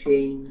fly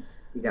fishing,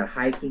 you got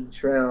hiking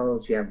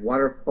trails, you have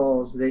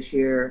waterfalls this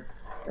year.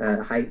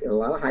 A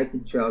lot of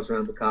hiking trails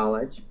around the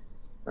college.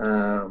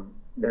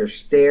 There's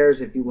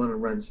stairs if you want to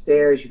run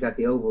stairs. You got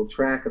the oval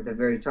track at the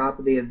very top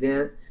of the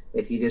event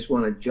if you just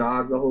want to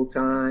jog the whole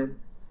time.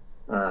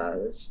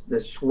 The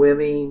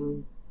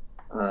swimming,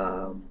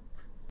 um,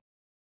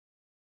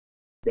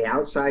 the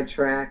outside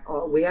track.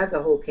 We have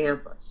the whole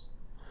campus,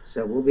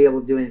 so we'll be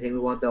able to do anything we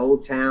want. The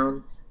old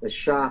town, the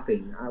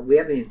shopping. We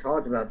haven't even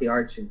talked about the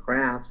arts and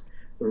crafts.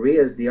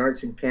 Berea is the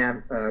arts and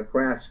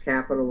crafts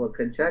capital of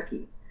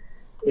Kentucky.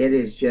 It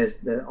is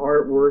just the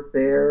artwork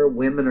there.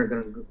 Women are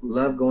going to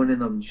love going in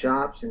them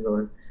shops and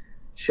going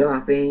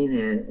shopping,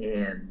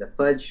 and the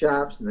fudge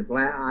shops and the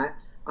glass.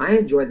 I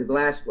enjoy the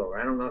glass blower.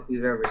 I don't know if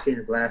you've ever seen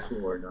a glass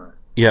blower or not.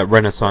 Yeah,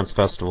 Renaissance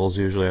festivals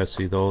usually I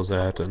see those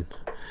at, and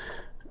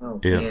Oh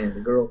yeah. man,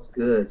 the girl's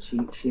good.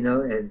 She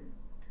knows, and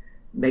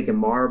making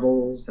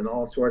marbles and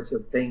all sorts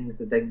of things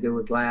that they can do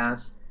with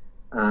glass.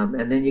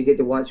 And then you get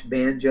to watch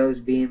banjos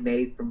being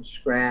made from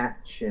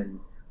scratch and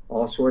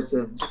all sorts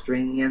of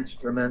string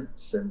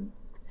instruments, and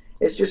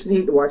it's just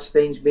neat to watch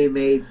things being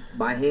made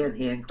by hand,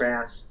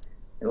 handcrafts.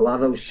 And a lot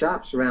of those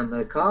shops around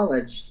the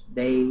college,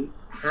 they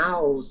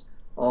house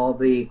all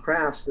the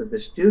crafts that the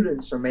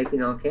students are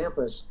making on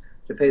campus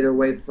to pay their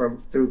way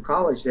through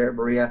college there at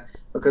Berea,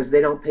 because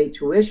they don't pay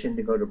tuition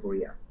to go to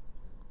Berea.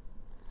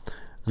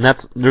 And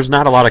there's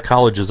not a lot of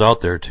colleges out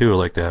there too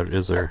like that,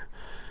 is there?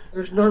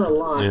 There's not a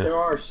lot. Yeah. There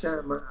are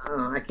some.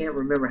 I can't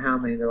remember how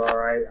many there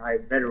are. I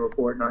read a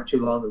report not too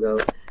long ago.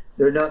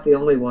 They're not the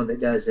only one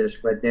that does this,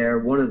 but they're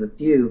one of the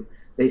few.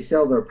 They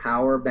sell their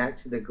power back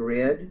to the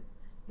grid.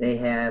 They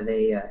have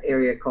a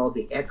area called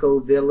the Echo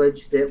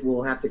Village that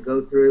we'll have to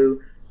go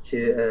through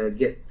to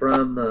get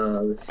from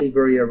the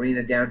Seabury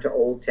Arena down to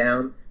Old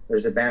Town.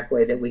 There's a back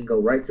way that we can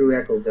go right through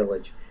Echo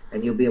Village,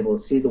 and you'll be able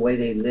to see the way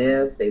they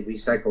live. They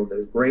recycle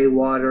their gray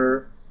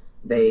water.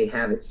 They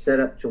have it set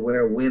up to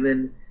where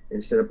women,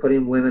 instead of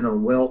putting women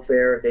on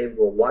welfare, they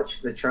will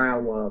watch the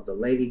child while the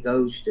lady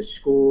goes to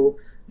school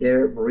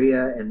there at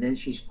Berea, and then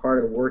she's part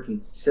of the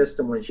working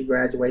system when she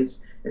graduates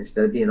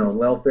instead of being on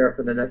welfare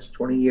for the next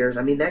 20 years.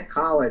 I mean, that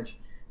college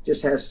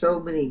just has so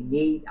many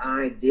neat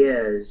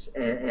ideas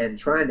and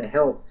trying to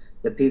help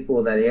the people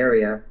of that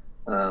area.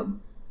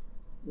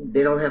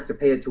 They don't have to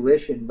pay a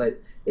tuition, but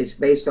it's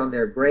based on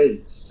their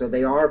grades, so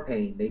they are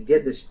paying. They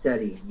did the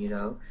studying, you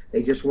know.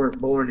 They just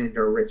weren't born into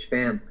a rich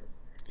family.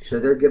 So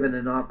they're given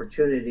an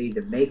opportunity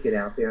to make it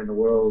out there in the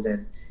world,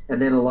 and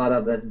then a lot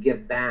of them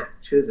give back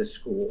to the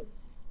school.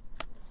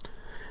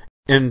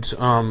 And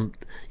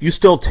you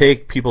still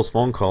take people's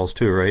phone calls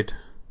too, right?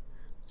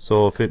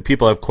 So if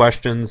people have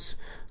questions,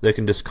 they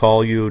can just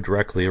call you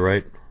directly,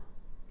 right?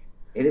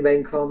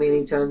 Anybody can call me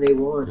anytime they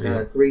want.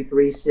 Yeah.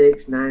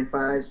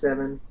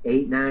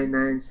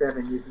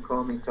 336-957-8997. You can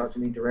call me and talk to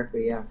me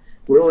directly. Yeah,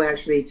 we'll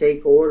actually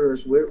take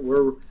orders.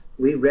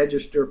 We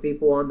register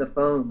people on the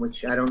phone,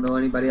 which I don't know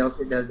anybody else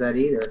that does that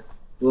either.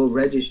 We'll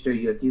register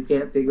you if you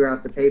can't figure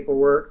out the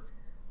paperwork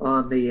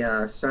on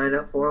the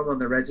sign-up form, on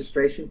the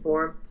registration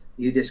form.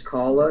 You just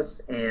call us,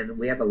 and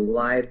we have a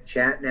live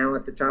chat now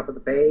at the top of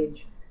the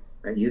page,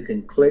 and you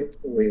can click.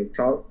 We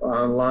talk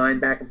online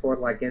back and forth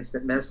like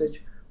instant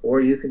message, or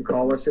you can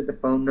call us at the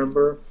phone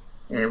number,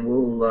 and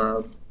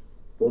we'll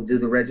do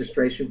the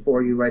registration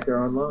for you right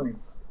there online.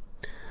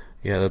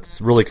 Yeah, that's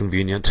really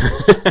convenient.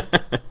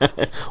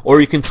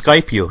 Or you can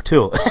Skype you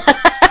too.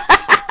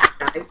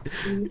 Skype?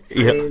 Yep.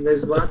 I mean,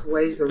 there's lots of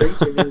ways to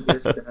reach me.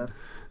 Just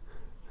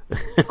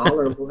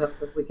holler, we'll help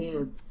if we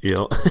can.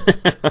 Yeah.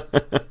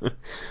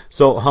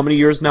 So, how many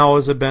years now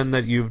has it been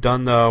that you've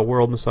done the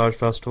World Massage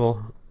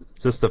Festival?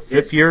 Is this the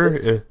fifth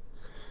year?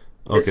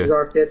 This is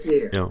our 5th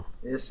year. Yeah.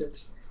 This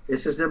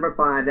is number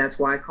 5. That's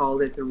why I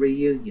called it the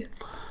reunion.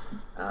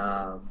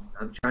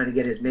 I'm trying to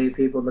get as many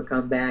people to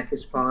come back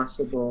as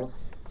possible.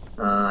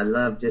 I'd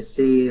love to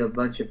see a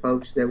bunch of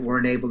folks that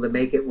weren't able to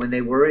make it when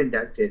they were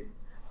inducted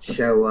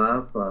show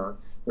up.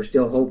 We're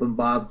still hoping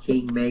Bob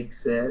King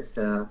makes it.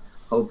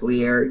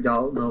 Hopefully Eric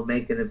Dalton will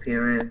make an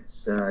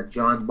appearance.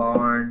 John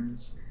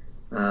Barnes.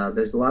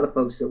 There's a lot of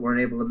folks that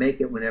weren't able to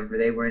make it whenever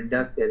they were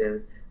inducted,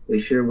 and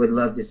we sure would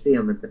love to see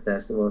them at the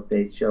festival if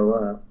they'd show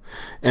up.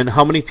 And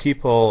how many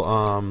people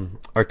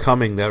are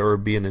coming that are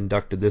being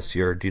inducted this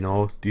year? Do you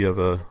know? Do you have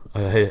a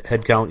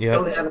head count yet?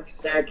 We don't have an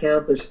exact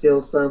count. There's still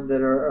some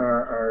that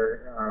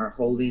are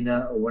holding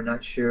up. We're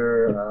not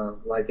sure,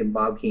 like in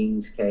Bob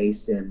King's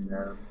case and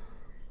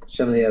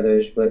some of the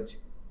others, but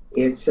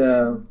it's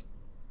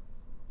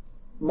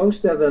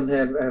most of them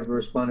have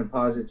responded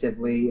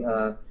positively.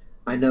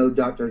 I know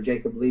Dr.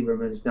 Jacob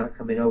Lieberman's not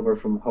coming over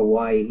from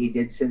Hawaii. He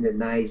did send a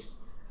nice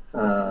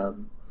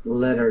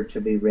letter to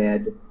be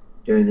read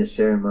during the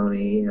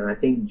ceremony, and I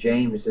think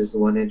James is the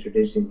one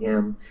introducing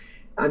him.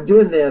 I'm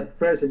doing the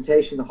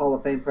presentation, the Hall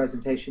of Fame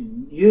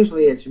presentation.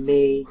 Usually it's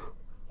me,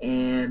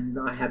 and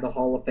I have the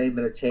Hall of Fame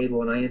at a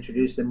table, and I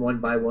introduce them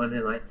one by one,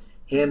 and I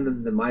hand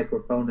them the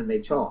microphone, and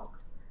they talk.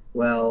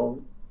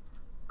 Well,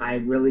 I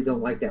really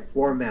don't like that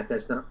format.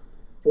 That's not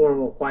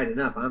formal quite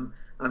enough. I'm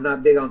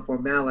not big on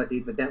formality,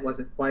 but that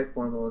wasn't quite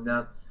formal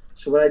enough.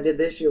 So what I did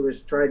this year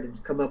was try to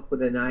come up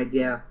with an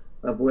idea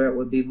of where it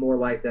would be more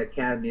like the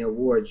Academy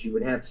Awards. You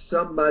would have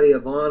somebody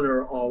of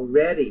honor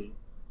already,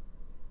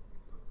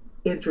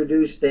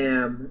 introduce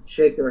them,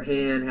 shake their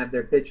hand, have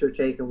their picture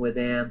taken with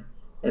them,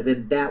 and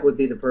then that would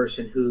be the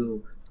person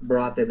who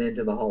brought them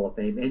into the Hall of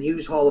Fame, and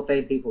use Hall of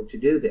Fame people to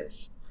do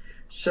this.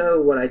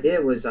 So what I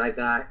did was I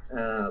got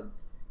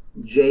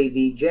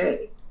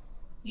JVJ.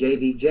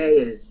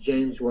 JVJ is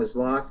James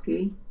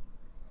Wozlowski,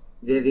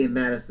 Vivian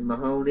Madison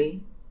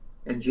Mahoney,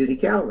 and Judy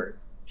Calvert,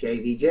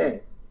 JVJ.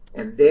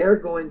 And they're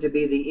going to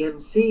be the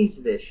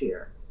MCs this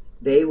year.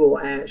 They will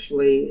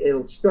actually,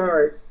 it'll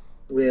start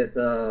with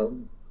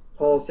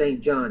Paul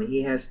St. John.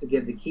 He has to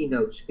give the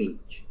keynote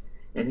speech.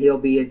 And he'll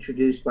be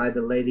introduced by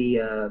the lady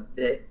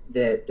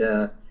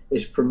that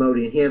is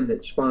promoting him,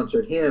 that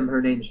sponsored him.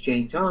 Her name's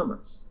Jane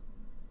Thomas.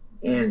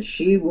 And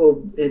she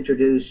will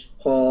introduce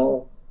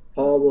Paul.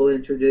 Paul will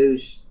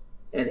introduce,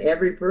 and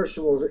every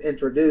person will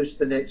introduce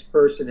the next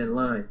person in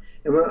line.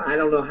 And I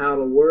don't know how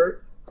it'll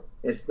work.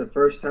 It's the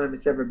first time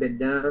it's ever been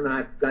done.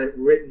 I've got it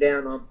written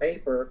down on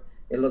paper.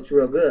 It looks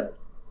real good.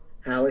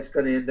 How it's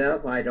going to end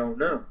up, I don't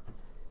know.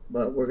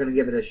 But we're going to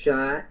give it a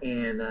shot,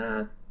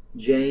 and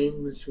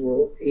James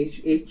will,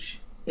 each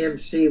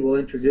MC will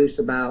introduce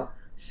about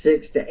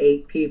 6 to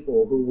 8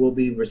 people who will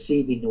be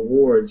receiving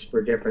awards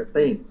for different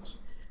things.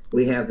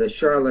 We have the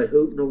Charlotte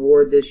Hooten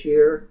Award this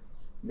year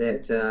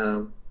that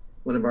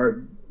one of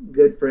our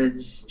good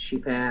friends, she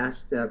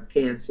passed of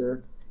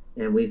cancer,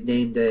 and we've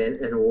named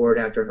an award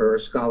after her, a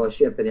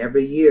scholarship, and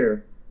every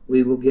year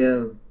we will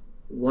give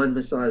one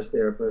massage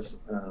therapist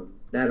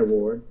that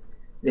award.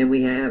 Then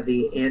we have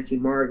the Auntie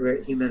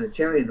Margaret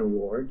Humanitarian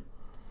Award,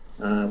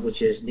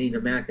 which is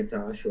Nina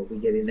McIntosh will be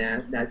getting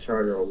that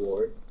charter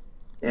award.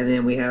 And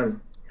then we have,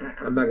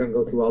 I'm not going to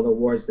go through all the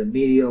awards, the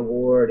Media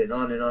Award, and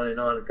on and on and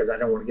on, because I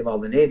don't want to give all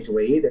the names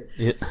away either.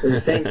 Yeah. But at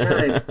the same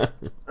time,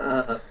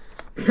 I'm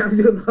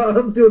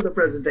doing the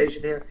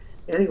presentation here.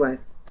 Anyway,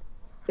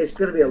 it's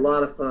going to be a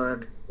lot of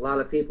fun. A lot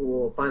of people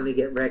will finally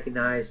get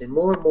recognized, and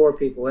more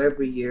people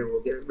every year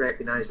will get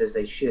recognized as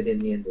they should in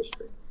the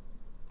industry.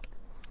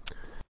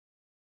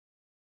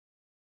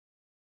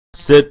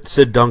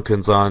 Sid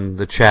Duncan's on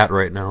the chat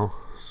right now,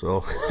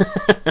 so.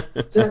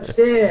 What's up,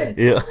 Sid?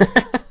 Yeah.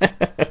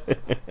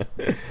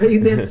 Hey,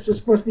 man, this was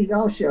supposed to be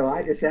our show.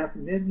 I just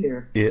happened in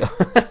here. Yeah.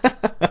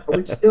 Are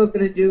we still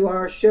going to do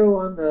our show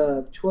on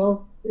the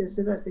 12th? Is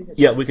it? I think it's.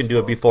 Yeah, we can do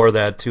it before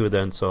that too.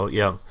 Then, so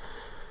yeah.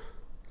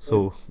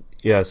 So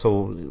yeah,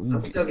 so.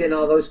 I'm still getting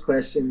all those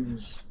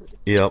questions.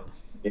 Yep.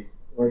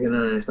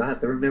 Organized. I have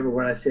to remember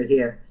what I said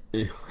here.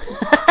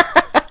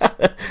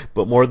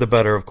 But more the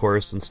better, of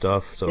course, and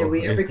stuff. So. Did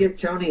we ever give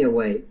Tony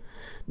away?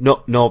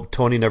 No,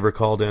 Tony never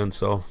called in,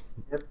 so.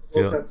 Never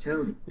woke up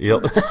Tony.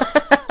 Yep.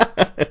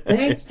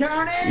 Thanks,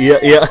 Tony.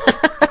 Yeah.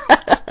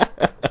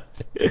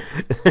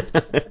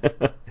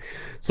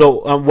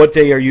 So, what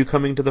day are you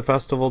coming to the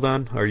festival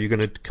then? Are you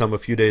going to come a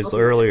few days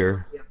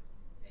earlier? Yeah.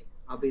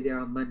 I'll be there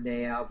on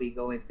Monday. I'll be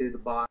going through the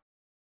box,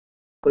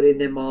 putting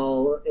them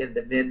all in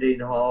the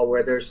vending hall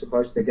where they're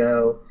supposed to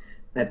go.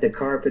 I have to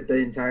carpet the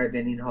entire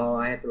vending hall.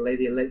 I have to lay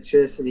the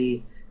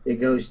electricity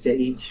that goes to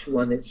each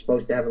one that's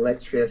supposed to have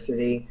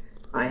electricity.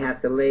 I have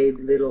to lay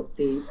little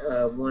feet.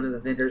 One of the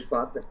vendors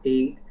bought the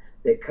feet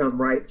that come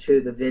right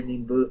to the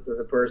vending booth of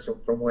the person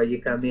from where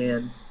you come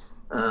in.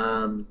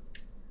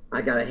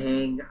 I got to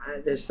hang.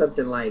 There's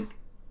something like,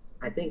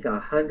 I think,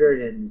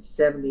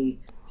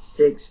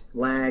 176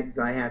 flags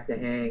I have to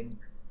hang.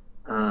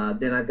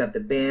 Then I've got the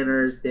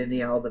banners. Then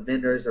all the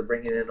vendors are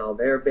bringing in all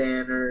their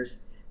banners.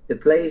 The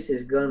place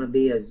is going to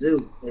be a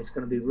zoo. It's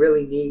going to be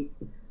really neat.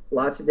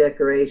 Lots of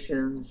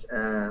decorations.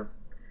 Got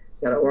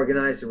to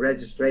organize the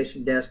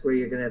registration desk where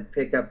you're going to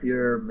pick up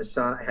your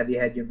massage. Have you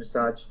had your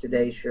massage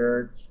today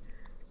shirts?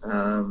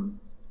 Tons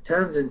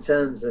and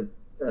tons of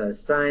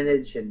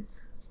signage and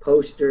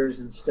posters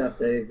and stuff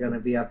that are going to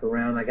be up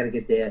around. I got to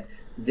get the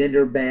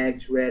vendor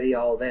bags ready,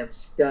 all of them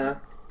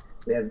stuffed.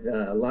 We have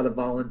a lot of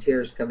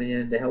volunteers coming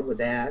in to help with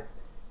that.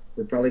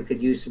 We probably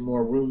could use some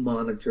more room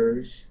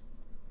monitors.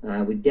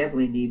 We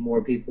definitely need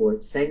more people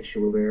at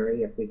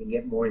Sanctuary, if we can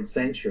get more in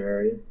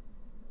Sanctuary.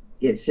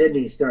 Get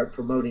Sydney to start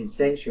promoting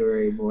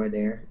Sanctuary more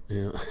there.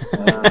 Yeah.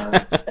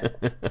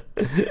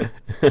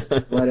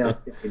 What else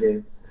can we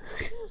do?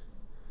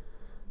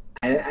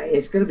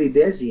 It's going to be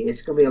busy.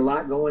 It's going to be a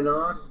lot going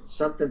on,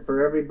 something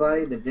for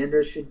everybody. The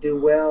vendors should do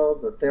well.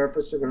 The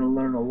therapists are going to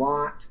learn a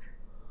lot.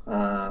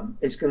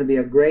 It's going to be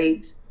a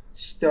great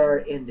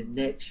start into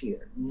next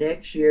year.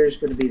 Next year is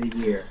going to be the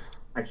year.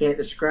 I can't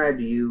describe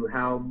to you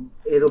how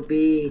it'll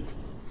be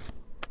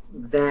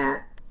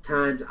that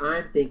times,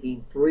 I'm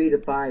thinking 3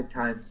 to 5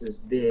 times as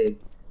big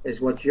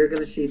as what you're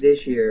going to see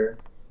this year,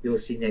 you'll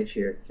see next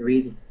year.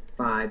 3 to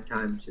 5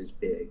 times as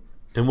big.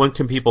 And when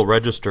can people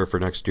register for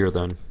next year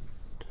then?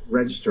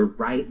 Register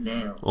right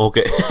now.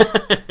 Okay.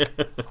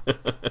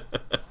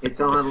 It's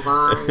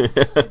online.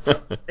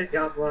 It's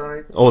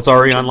online. Oh, it's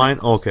already online?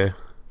 Okay.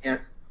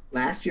 Yes.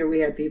 Last year we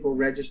had people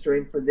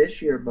registering for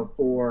this year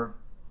before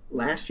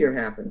last year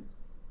happened.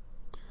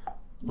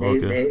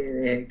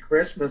 They at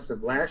Christmas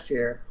of last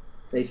year,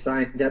 they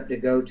signed up to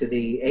go to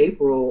the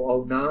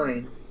April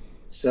 '09,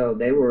 so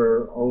they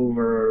were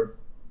over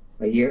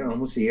a year,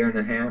 almost a year and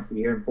a half, a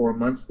year and 4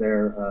 months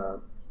there,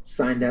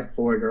 signed up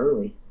for it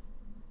early.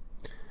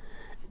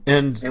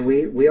 And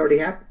we already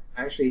have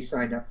actually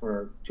signed up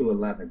for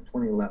 2011.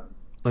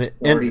 They're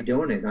already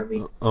doing it. I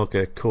mean.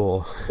 Okay,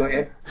 cool. Go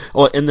ahead.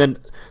 Oh, and then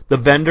the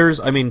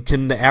vendors. I mean,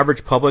 can the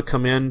average public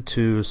come in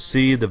to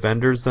see the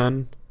vendors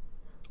then,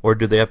 or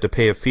do they have to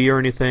pay a fee or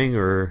anything,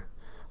 or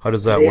how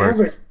does that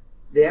work?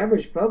 The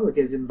average public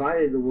is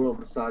invited to the World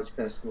Massage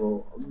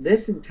Festival.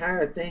 This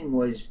entire thing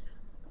was,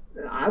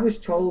 I was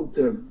told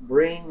to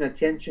bring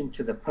attention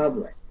to the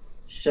public.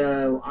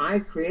 So I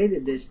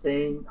created this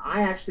thing.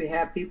 I actually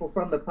have people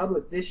from the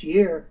public this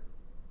year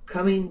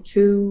coming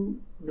to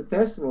the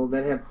festival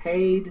that have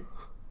paid.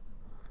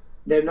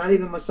 They're not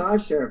even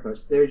massage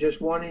therapists. They're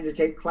just wanting to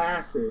take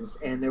classes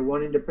and they're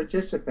wanting to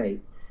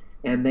participate,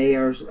 and they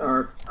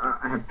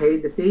have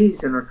paid the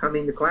fees and are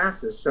coming to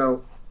classes.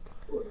 So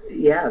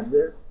yeah,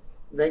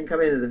 they can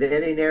come into the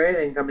vending area.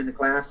 They can come into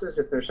classes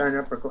if they're signed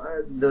up for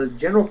the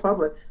general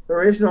public.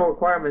 There is no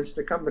requirements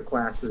to come to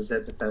classes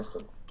at the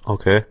festival.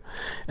 Okay,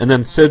 and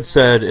then Sid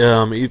said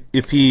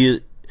if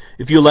you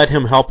let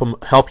him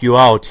help you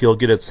out, he'll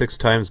get it 6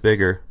 times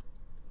bigger.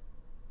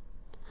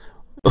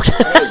 Okay.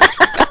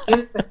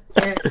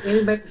 Hey,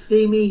 anybody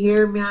see me,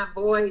 hear my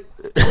voice?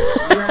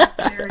 You're out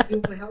there,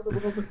 you can help the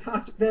World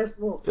Massage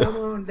Festival. Come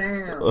on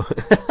down.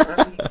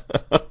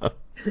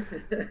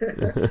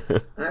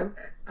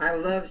 I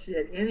love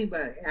Sid.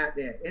 Anybody out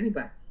there,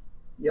 anybody,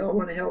 y'all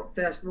want to help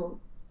the festival?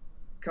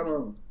 Come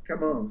on.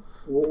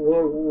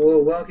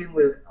 We'll welcome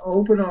with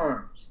open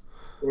arms.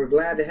 We're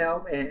glad to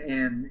help,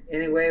 and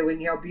any way we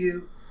can help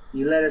you,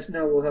 you let us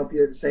know. We'll help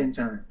you at the same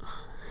time.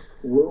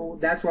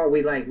 That's what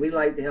we like. We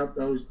like to help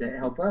those that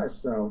help us,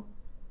 so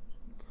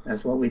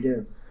that's what we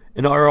do.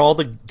 And are all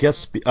the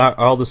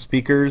all the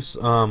speakers,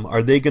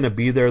 are they going to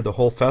be there the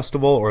whole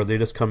festival, or are they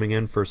just coming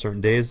in for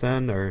certain days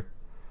then, or?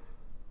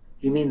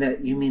 You mean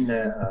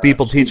the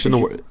people teaching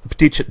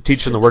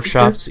the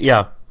workshops?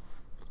 Yeah.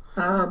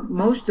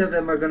 Most of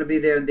them are going to be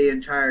there the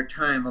entire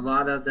time. A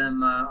lot of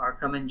them are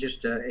coming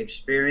just to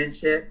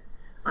experience it.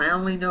 I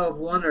only know of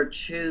 1 or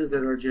 2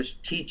 that are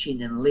just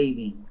teaching and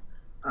leaving,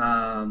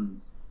 but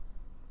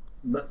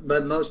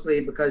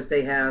mostly because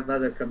they have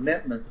other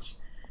commitments,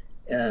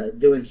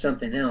 doing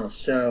something else.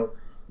 So,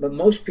 but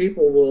most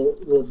people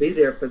will be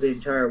there for the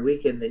entire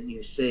weekend that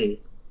you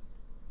see.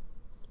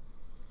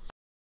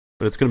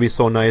 But it's going to be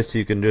so nice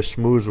you can just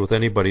schmooze with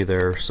anybody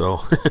there. So.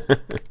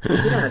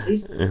 Yeah,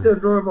 these are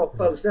normal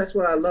folks. That's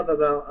what I love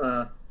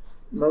about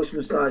most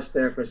massage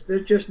therapists.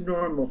 They're just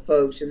normal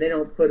folks, and they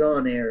don't put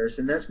on airs.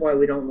 And that's why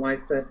we don't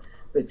like the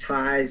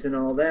ties and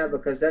all that,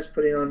 because that's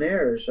putting on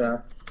airs.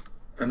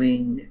 I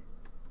mean,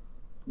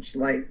 it's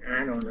like,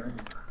 I don't know.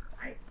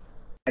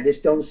 I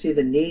just don't see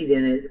the need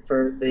in it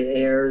for the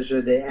airs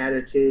or the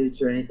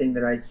attitudes or anything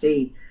that I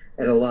see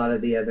at a lot of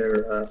the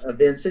other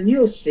events. And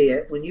you'll see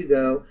it when you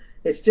go.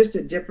 It's just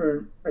a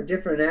different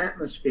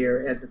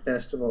atmosphere at the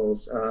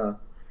festivals.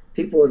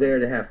 People are there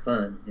to have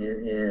fun,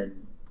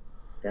 and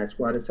that's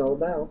what it's all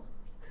about.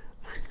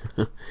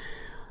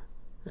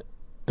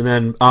 And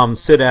then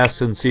Sid asked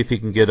and see if he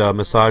can get a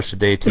Massage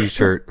Today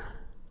T-shirt.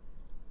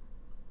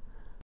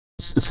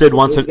 Sid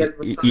wants a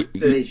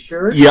Today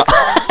shirt. Yeah.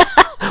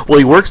 Well,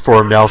 he works for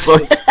him now, so.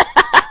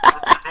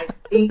 I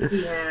think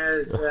he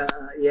has.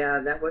 Yeah,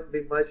 that wouldn't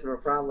be much of a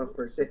problem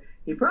for Sid.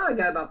 He probably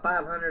got about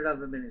 500 of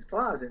them in his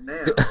closet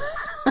now.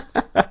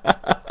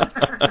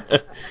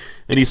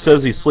 And he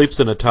says he sleeps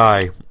in a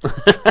tie.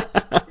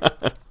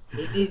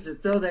 He needs to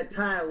throw that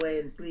tie away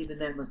and sleep in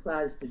that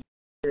massage today,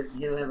 and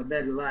he'll have a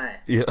better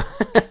life. Yeah.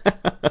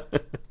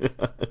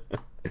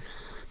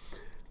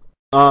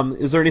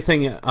 Is there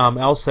anything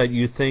else that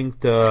you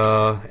think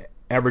the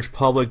average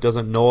public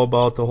doesn't know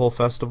about the whole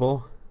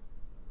festival?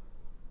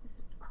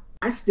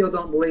 I still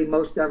don't believe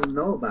most of them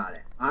know about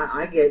it.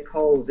 I get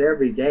calls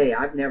every day.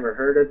 I've never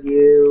heard of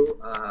you.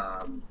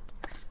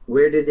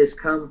 Where did this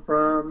come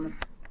from?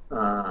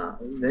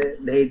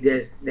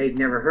 They've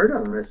never heard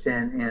of us.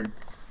 And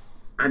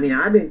I mean,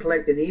 I've been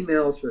collecting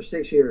emails for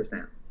 6 years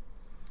now.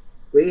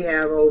 We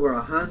have over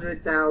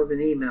 100,000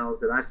 emails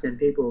that I send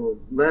people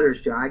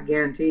letters to. I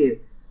guarantee you,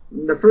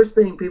 the first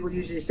thing people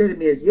usually say to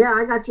me is, "Yeah,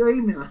 I got your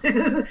email,"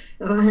 and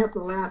I have to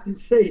laugh and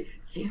say,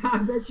 "Yeah,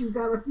 I bet you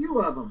got a few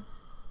of them."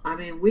 I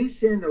mean, we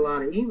send a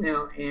lot of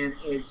email, and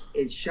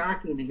it's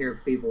shocking to hear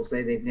people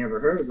say they've never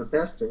heard of the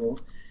festival.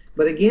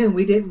 But again,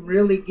 we didn't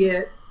really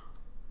get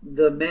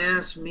the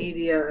mass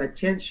media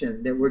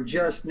attention that we're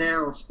just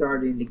now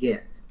starting to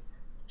get.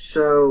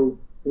 So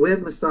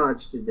with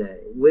Massage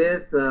Today,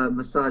 with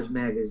Massage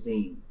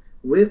Magazine,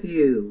 with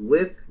you,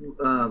 with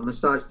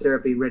Massage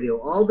Therapy Radio,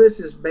 all this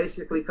has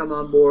basically come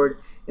on board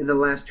in the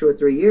last 2 or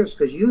 3 years,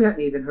 because you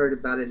hadn't even heard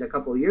about it a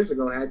couple of years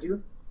ago, had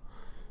you?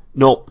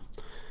 Nope.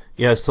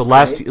 Yeah, so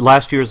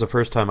last year is the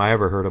first time I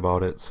ever heard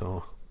about it.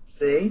 So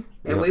See?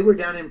 And Yeah. we were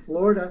down in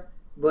Florida,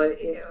 but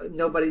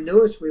nobody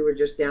knew us. We were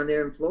just down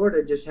there in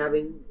Florida just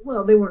having,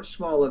 well, they weren't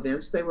small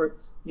events. They were,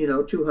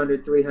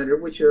 200,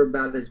 300, which are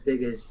about as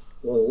big as,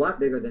 well, a lot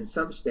bigger than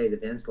some state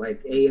events.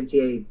 Like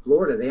AMTA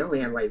Florida, they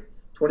only had like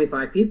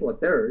 25 people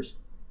at theirs.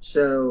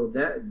 So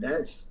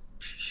that's,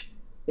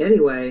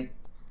 anyway,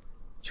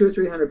 200 or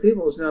 300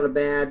 people is not a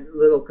bad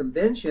little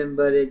convention,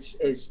 but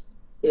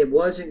it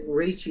wasn't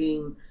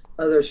reaching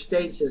other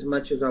states as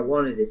much as I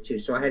wanted it to.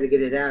 So I had to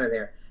get it out of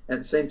there. At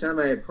the same time,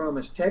 I had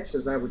promised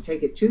Texas I would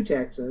take it to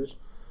Texas.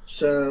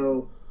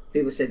 So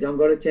people said, don't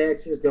go to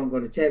Texas,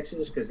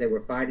 because they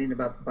were fighting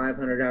about the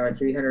 500-hour,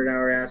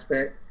 300-hour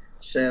aspect.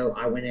 So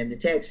I went into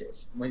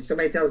Texas. When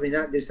somebody tells me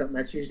not to do something,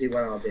 that's usually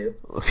what I'll do.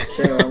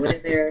 So I went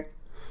in there,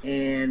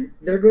 and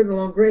they're going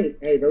along great.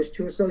 Hey, those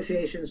two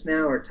associations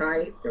now are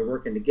tight. They're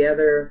working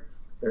together.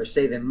 They're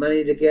saving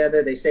money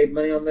together. They save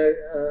money on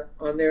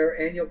their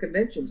annual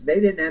conventions. They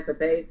didn't have to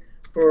pay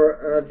for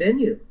a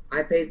venue.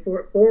 I paid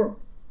for it for them.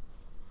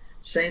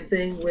 Same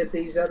thing with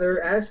these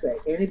other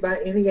aspects. Any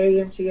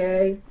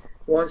AMTA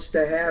wants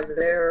to have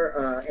their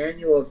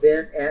annual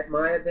event at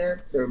my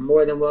event, they're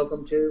more than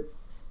welcome to.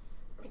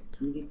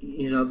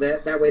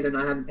 That way they're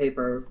not having to pay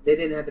for. They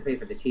didn't have to pay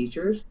for the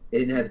teachers. They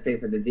didn't have to pay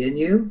for the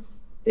venue.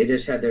 They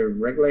just had their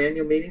regular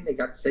annual meeting. They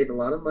got to save a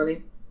lot of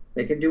money.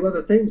 They can do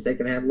other things. They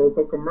can have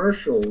local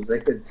commercials. They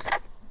could,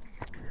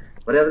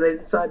 whatever they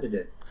decide to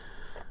do.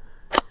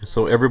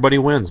 So everybody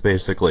wins,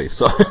 basically.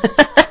 So.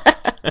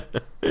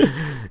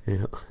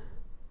 Yeah.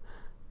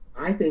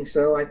 I think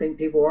so. I think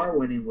people are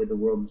winning with the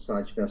World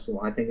Massage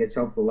Festival. I think it's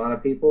helped a lot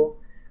of people.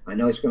 I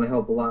know it's going to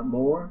help a lot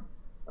more.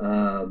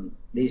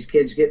 These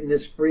kids getting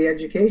this free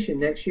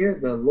education next year,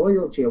 the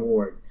loyalty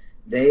award,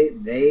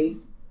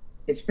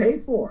 it's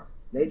paid for.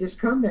 They just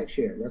come next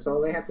year. That's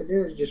all they have to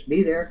do is just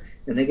be there,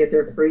 and they get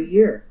their free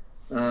year.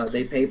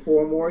 They pay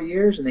 4 more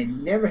years, and they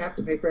never have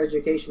to pay for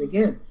education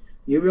again.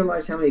 You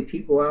realize how many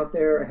people out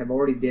there have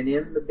already been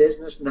in the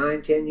business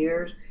 9, 10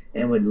 years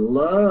and would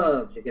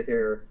love to get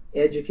their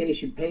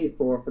education paid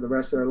for the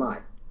rest of their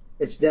life.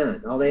 It's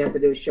done. All they have to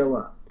do is show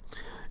up.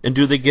 And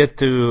do they get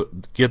to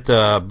get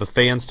the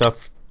buffet and stuff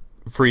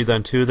free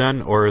then too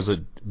then, or is it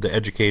the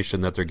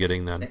education that they're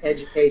getting then? The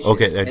education.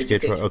 Okay,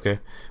 education. Okay,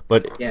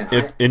 but yeah,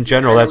 if in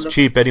general that's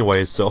cheap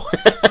anyways, so.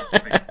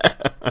 Right.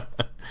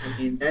 I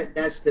mean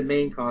that's the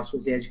main cost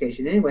was the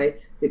education anyway,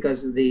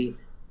 because of the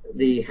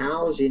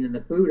housing and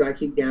the food. I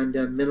keep down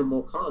to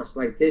minimal cost.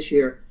 Like this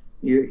year,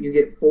 you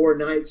get 4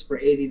 nights for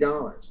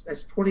 $80.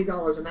 That's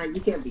 $20 a night.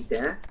 You can't beat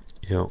that.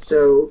 Yeah.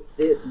 So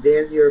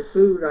then your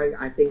food,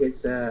 I think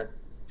it's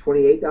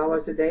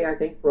 $28 a day, I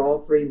think, for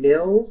all 3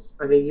 meals.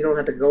 I mean, you don't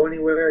have to go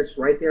anywhere. It's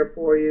right there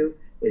for you.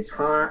 It's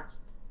hot.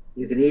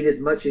 You can eat as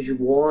much as you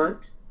want.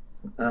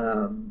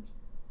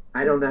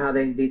 I don't know how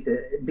they can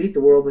beat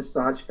the World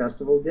Massage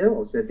Festival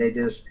deals. That they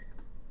just,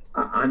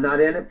 I'm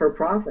not in it for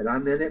profit.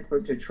 I'm in it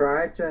to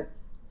try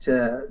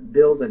to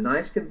build a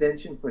nice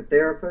convention for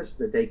therapists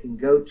that they can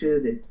go to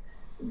that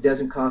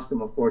doesn't cost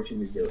them a fortune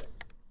to do it.